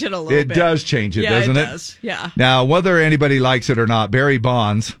yes, does change it a little bit. It does change it, doesn't it? Does. Yeah. Now, whether anybody likes it or not, Barry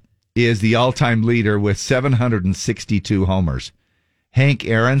Bonds is the all-time leader with 762 homers. Hank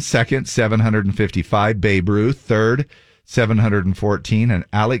Aaron, second, 755. Babe Ruth, third, 714. And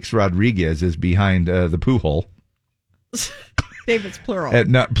Alex Rodriguez is behind the poo hole. David's plural.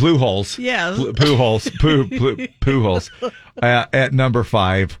 Pujols. Yes. Pujols. At number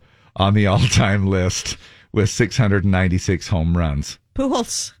 5 on the all-time list with 696 home runs.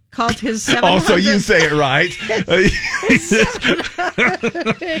 Pujols called his 700. Oh, so you say it right.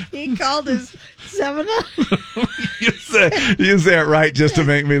 He called his 700. You say it right just to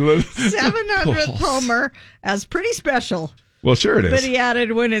make me look. 700th homer as pretty special. Well, sure it is. But he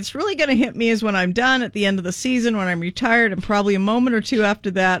added, when it's really going to hit me is when I'm done at the end of the season, when I'm retired, and probably a moment or two after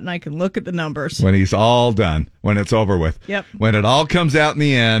that, and I can look at the numbers. When he's all done, when it's over with. Yep. When it all comes out in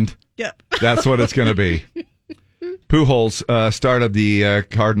the end. Yep. That's what it's going to be. Pujols started the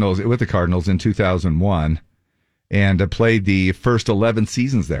Cardinals in 2001 and played the first 11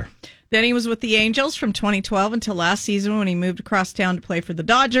 seasons there. Then he was with the Angels from 2012 until last season when he moved across town to play for the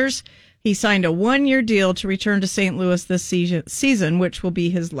Dodgers. He signed a 1-year deal to return to St. Louis this season, which will be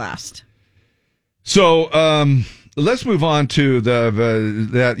his last. So let's move on to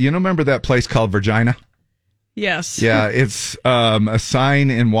that. Remember that place called Virginia? Yes. Yeah, it's a sign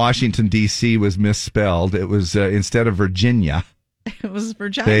in Washington, D.C. was misspelled. It was instead of Virginia. It was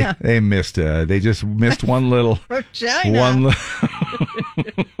Virginia. They missed. They just missed one little. Virginia.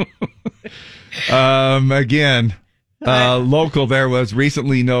 Again, local there was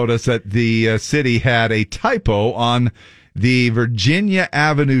recently noticed that the city had a typo on the Virginia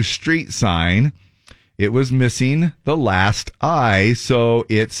Avenue street sign. It was missing the last I, so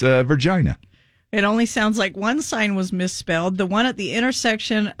it's Virginia. It only sounds like one sign was misspelled, the one at the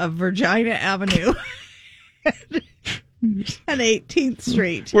intersection of Virginia Avenue and 18th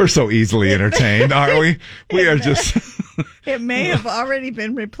Street. We're so easily entertained, aren't we? We are just... It may have already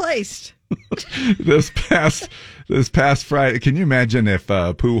been replaced. This past Friday, can you imagine if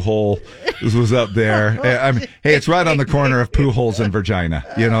Pujols was up there? I mean, hey, it's right on the corner of Pujols and Virginia.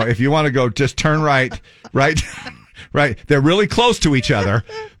 You know, if you want to go, just turn right. They're really close to each other.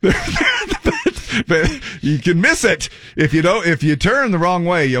 But you can miss it if you turn the wrong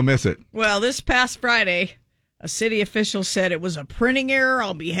way, you'll miss it. Well, this past Friday, a city official said it was a printing error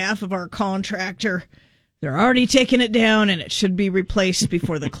on behalf of our contractor. They're already taking it down, and it should be replaced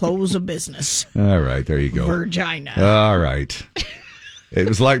before the close of business. All right, there you go. Virginia. All right. It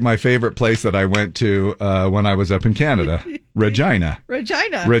was like my favorite place that I went to when I was up in Canada, Regina.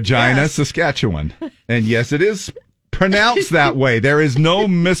 Regina, yes. Saskatchewan. And yes, it is pronounced that way. There is no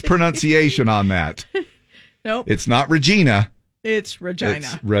mispronunciation on that. Nope. It's not Regina. It's Regina.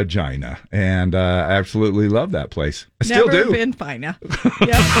 It's Regina. And I absolutely love that place. I still do. Never been finer.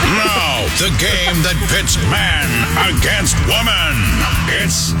 Now, the game that pits man against woman.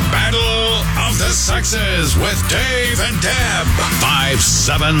 It's Battle of the Sexes with Dave and Deb.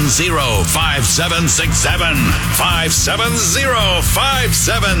 570-5767.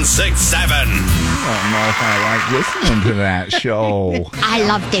 570-5767. I don't know if I like listening to that show. I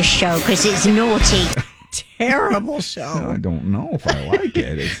love this show because it's naughty. Terrible show. I don't know if I like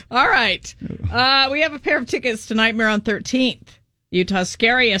it. All right. We have a pair of tickets to Nightmare on 13th, Utah's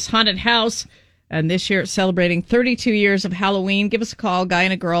scariest haunted house. And this year it's celebrating 32 years of Halloween. Give us a call, guy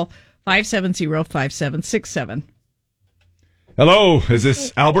and a girl, 570-5767. Hello, is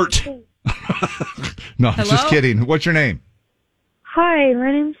this Albert? No, Hello? Just kidding. What's your name? Hi,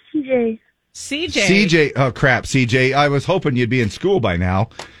 my name's CJ. CJ. Oh, crap, CJ. I was hoping you'd be in school by now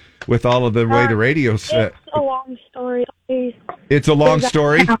with all of the way the radio set. It's a long story. It's a long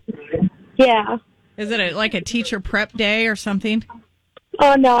story? Yeah. Is it like a teacher prep day or something?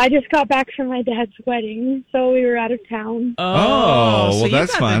 Oh, no, I just got back from my dad's wedding, so we were out of town. Oh, so well,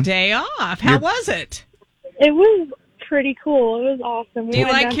 that's you got fun. the day off. How was it? It was pretty cool. It was awesome. Do you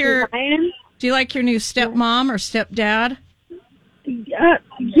like your new stepmom or stepdad? Yeah,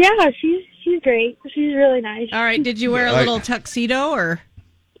 she's she's great. She's really nice. All right. Did you wear a little tuxedo or?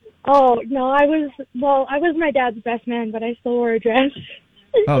 Oh, no, I was my dad's best man, but I still wore a dress.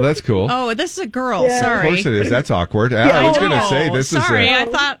 Oh, that's cool. Oh, this is a girl. Yeah. Sorry. Of course it is. That's awkward. Yeah, I was going to say this Sorry,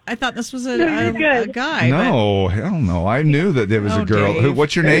 is I thought this was a guy. No, hell no. I knew that there was a girl. Dave.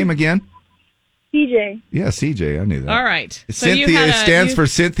 What's your name again? CJ. Yeah, CJ. I knew that. All right. So Cynthia you had it stands for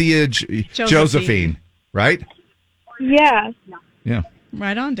Cynthia Josephine, right? Yeah. Yeah.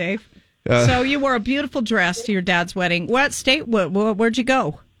 Right on, Dave. So you wore a beautiful dress to your dad's wedding. What state? Where'd you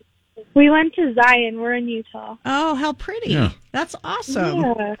go? We went to Zion. We're in Utah. Oh, how pretty. Yeah. That's awesome.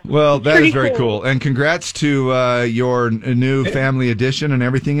 Yeah. Well, that Pretty is very cool. cool. And congrats to your new family addition and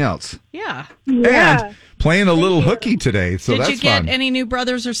everything else. Yeah. And playing a little hooky today, so Did that's you get fun. any new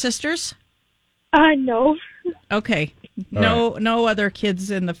brothers or sisters? No. Okay. No other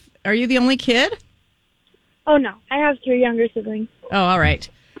kids in the... Are you the only kid? Oh, no. I have 3 younger siblings. Oh, all right.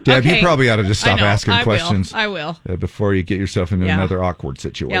 Deb, Okay. you probably ought to just stop I know. asking questions. I will. Before you get yourself into Yeah. another awkward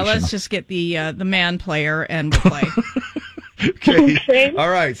situation. Yeah, let's just get the man player and we'll play. Okay. All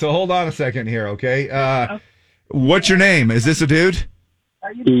right. So hold on a second here, okay? What's your name? Is this a dude?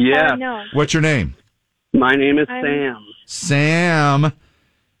 Yeah. No. What's your name? My name is Sam. Sam.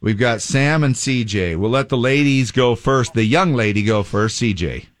 We've got Sam and CJ. We'll let the ladies go first. The young lady go first,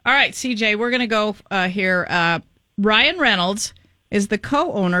 CJ. All right, CJ, we're going to go here. Ryan Reynolds is the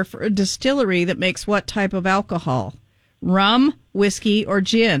co-owner for a distillery that makes what type of alcohol? Rum, whiskey, or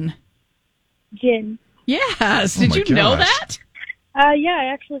gin? Gin. Yes. Oh Did my you know gosh. that? Yeah, I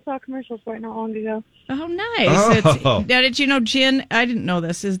actually saw commercials for it not long ago. Oh, nice. Oh. Now, did you know gin, I didn't know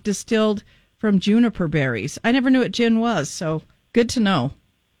this, is distilled from juniper berries. I never knew what gin was, so good to know.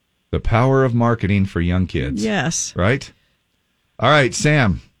 The power of marketing for young kids. Yes. Right? All right,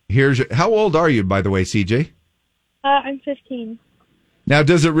 Sam. How old are you, by the way, CJ? I'm 15. Now,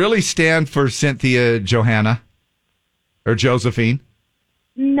 does it really stand for Cynthia Johanna or Josephine?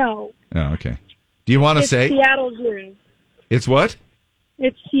 No. Oh, okay. Do you want to It's say? Seattle June. It's what?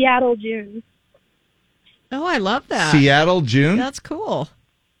 It's Seattle June. Oh, I love that. Seattle June? That's cool.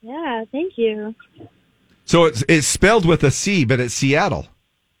 Yeah, thank you. So it's spelled with a C, but it's Seattle.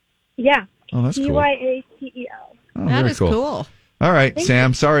 Yeah. Oh, that's cool. CYATEL. Oh, That very is cool. All right, Thank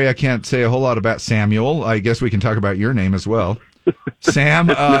Sam. Sorry I can't say a whole lot about Samuel. I guess we can talk about your name as well. Sam,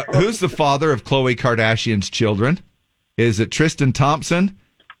 who's the father of Khloe Kardashian's children? Is it Tristan Thompson,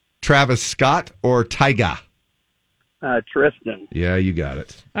 Travis Scott, or Tyga? Tristan. Yeah, you got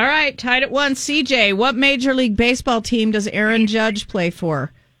it. All right, tied at 1. CJ, what Major League Baseball team does Aaron Judge play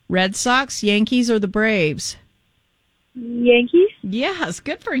for? Red Sox, Yankees, or the Braves? Yankees? Yes,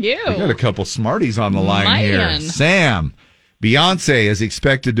 good for you. We got a couple smarties on the line here. Man. Sam, Beyonce is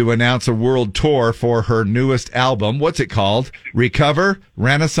expected to announce a world tour for her newest album. What's it called? Recover,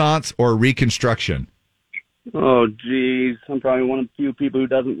 Renaissance, or Reconstruction? Oh, geez. I'm probably one of the few people who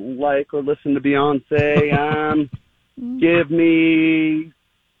doesn't like or listen to Beyonce. Give me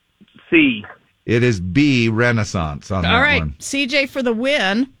C. It is B, Renaissance on that All right, one. CJ, for the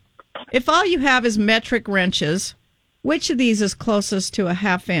win. If all you have is metric wrenches, which of these is closest to a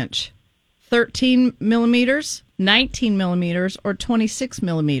half inch? 13 millimeters, 19 millimeters, or 26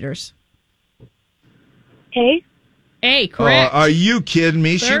 millimeters? A, correct. Are you kidding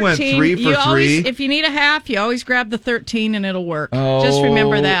me? She went 3 for 3. Always, if you need a half, you always grab the 13 and it'll work. Just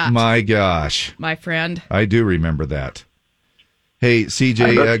remember that. Oh, my gosh. My friend. I do remember that. Hey,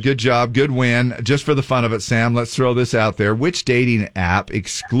 CJ, good job. Good win. Just for the fun of it, Sam, let's throw this out there. Which dating app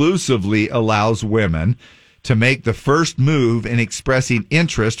exclusively allows women to make the first move in expressing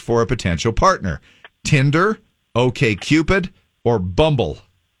interest for a potential partner? Tinder, OkCupid, or Bumble?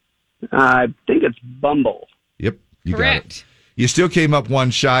 I think it's Bumble. Yep, you Correct. got it. You still came up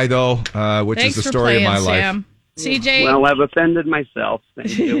one shy, though, which Thanks is the for story playing, of my life. Sam. CJ, Well, I've offended myself.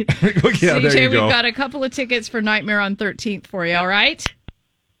 Thank you. Yeah, there CJ, you go. we've got a couple of tickets for Nightmare on 13th for you, all right?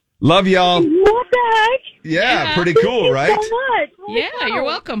 Love y'all. What the heck? Yeah, pretty cool, Thank right? you so much. Oh, Yeah, wow. you're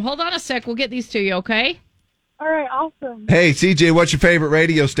welcome. Hold on a sec. We'll get these to you, okay? All right, awesome. Hey, CJ, what's your favorite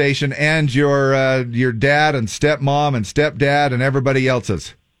radio station and your dad and stepmom and stepdad and everybody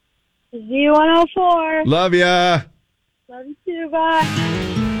else's? Z104. Love ya. Love you too. Bye.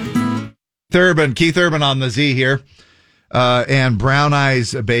 Keith Urban on the Z here. And Brown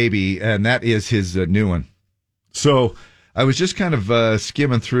Eyes Baby, and that is his new one. So I was just kind of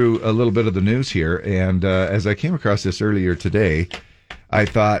skimming through a little bit of the news here, and as I came across this earlier today, I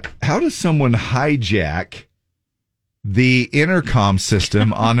thought, how does someone hijack the intercom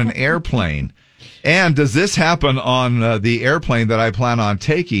system on an airplane? And does this happen on the airplane that I plan on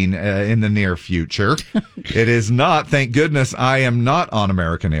taking in the near future? It is not. Thank goodness I am not on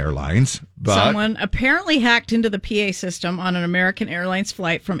American Airlines. But someone apparently hacked into the PA system on an American Airlines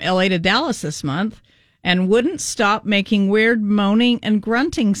flight from LA to Dallas this month and wouldn't stop making weird moaning and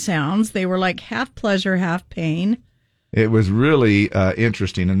grunting sounds. They were like half pleasure, half pain. it was really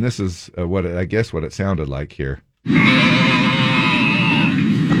interesting, and this is what it sounded like here.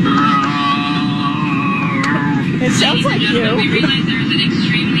 It sounds like you. We realize there is an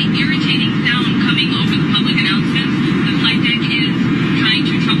extremely irritating sound coming over the public announcements. The flight deck is trying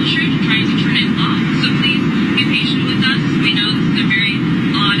to troubleshoot, trying to turn it off. So please be patient with us. We know this is a very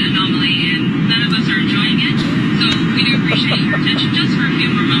odd anomaly, and none of us are enjoying it. So we do appreciate your attention just for a few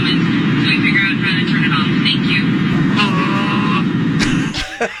more moments so we figure out how to turn it off. Thank you.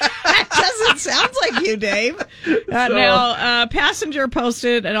 That doesn't sound like you, Dave. Now, a passenger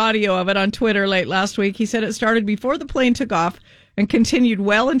posted an audio of it on Twitter late last week. He said it started before the plane took off and continued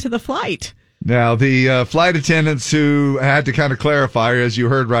well into the flight. Now, the flight attendants who had to kind of clarify, as you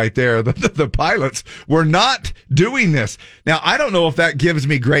heard right there, the pilots were not doing this. Now, I don't know if that gives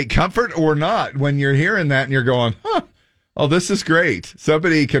me great comfort or not when you're hearing that and you're going, oh, this is great.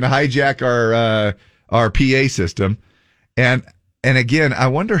 Somebody can hijack our PA system. And again, I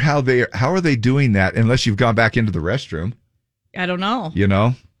wonder how are they doing that unless you've gone back into the restroom? I don't know. You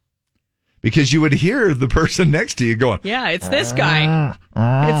know? Because you would hear the person next to you going, yeah, it's this guy.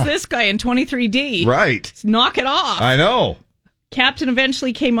 It's this guy in 23D. Right. Knock it off. I know. Captain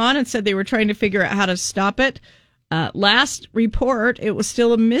eventually came on and said they were trying to figure out how to stop it. Last report, it was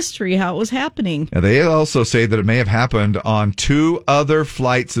still a mystery how it was happening. Now, they also say that it may have happened on 2 other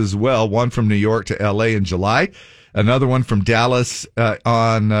flights as well, one from New York to L.A. in July, another one from Dallas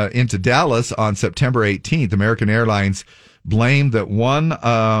into Dallas on September 18th. American Airlines blamed that one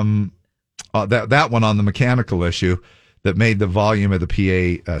that one on the mechanical issue that made the volume of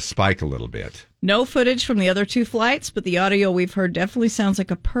the PA spike a little bit. No footage from the other 2 flights, but the audio we've heard definitely sounds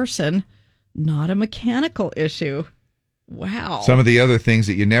like a person, not a mechanical issue. Wow. Some of the other things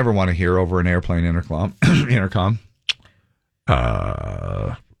that you never want to hear over an airplane intercom.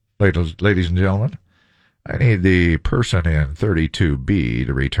 Ladies and gentlemen, I need the person in 32B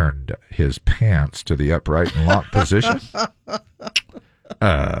to return his pants to the upright and locked position.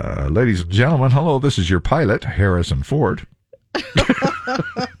 Ladies and gentlemen, hello, this is your pilot, Harrison Ford.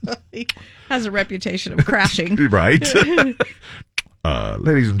 He has a reputation of crashing. Right.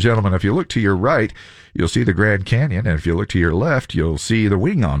 Ladies and gentlemen, if you look to your right, you'll see the Grand Canyon, and if you look to your left, you'll see the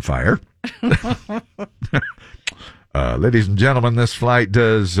wing on fire. Ladies and gentlemen, this flight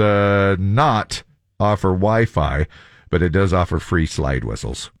does not offer Wi-Fi, but it does offer free slide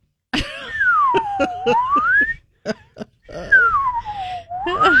whistles.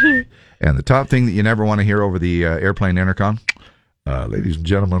 And the top thing that you never want to hear over the airplane intercom, ladies and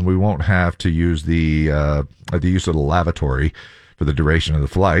gentlemen, we won't have to use the use of the lavatory for the duration of the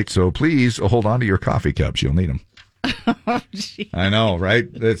flight, so please hold on to your coffee cups. You'll need them. Oh, I know, right?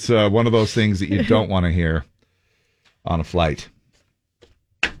 It's one of those things that you don't want to hear on a flight.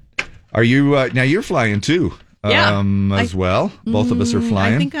 Are you now? You're flying too, as well. Both of us are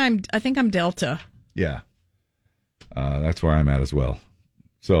flying. I think I'm Delta. Yeah, that's where I'm at as well.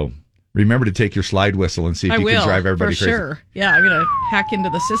 So remember to take your slide whistle and see if you can drive everybody for crazy. Sure. Yeah, I'm gonna hack into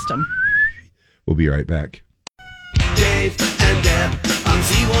the system. We'll be right back. Dave and Deb on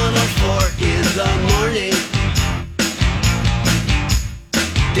Z104 in the morning.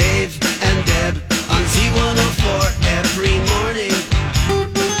 Dave and Deb on Z104 every morning.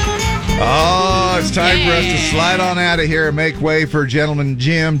 Oh, it's time for us to slide on out of here and make way for Gentleman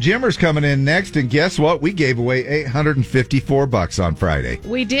Jim. Jimmer's coming in next, and guess what? We gave away $854 on Friday.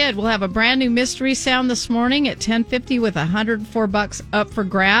 We did. We'll have a brand new mystery sound this morning at 10:50 with $104 up for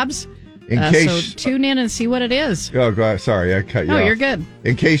grabs. So tune in and see what it is. Oh, God, sorry, I cut you off. No, you're good.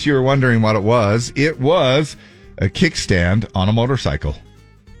 In case you were wondering what it was a kickstand on a motorcycle.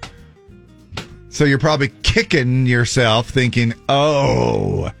 So you're probably kicking yourself thinking,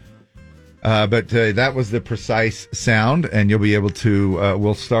 but that was the precise sound, and you'll be able to,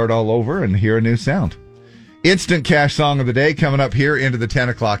 we'll start all over and hear a new sound. Instant Cash Song of the Day coming up here into the 10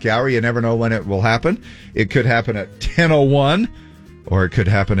 o'clock hour. You never know when it will happen. It could happen at 10:01, or it could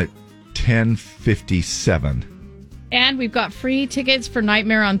happen at 10:57. And we've got free tickets for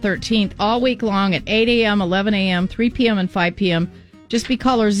Nightmare on 13th all week long at 8 a.m., 11 a.m., 3 p.m., and 5 p.m. Just be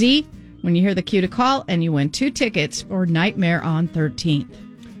caller Z when you hear the cue to call, and you win 2 tickets for Nightmare on 13th.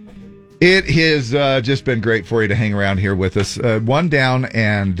 It has just been great for you to hang around here with us. 1 down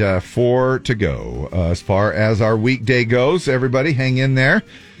and 4 to go. As far as our weekday goes, everybody hang in there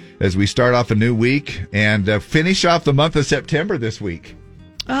as we start off a new week and finish off the month of September this week.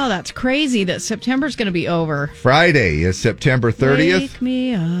 Oh, that's crazy that September's going to be over. Friday is September 30th. Wake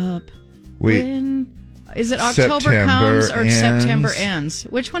me up Is it October September comes or ends. September ends?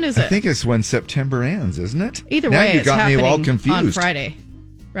 Which one is it? I think it's when September ends, isn't it? Either now way, you it's got me happening all confused. on Friday.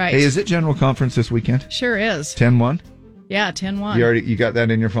 Right. Hey, is it General Conference this weekend? Sure is. 10-1? Yeah, 10-1. You got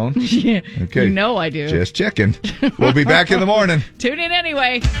that in your phone? Yeah. Okay. You know I do. Just checking. We'll be back in the morning. Tune in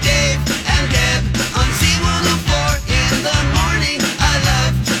anyway. Dave and Deb on C104 in the morning.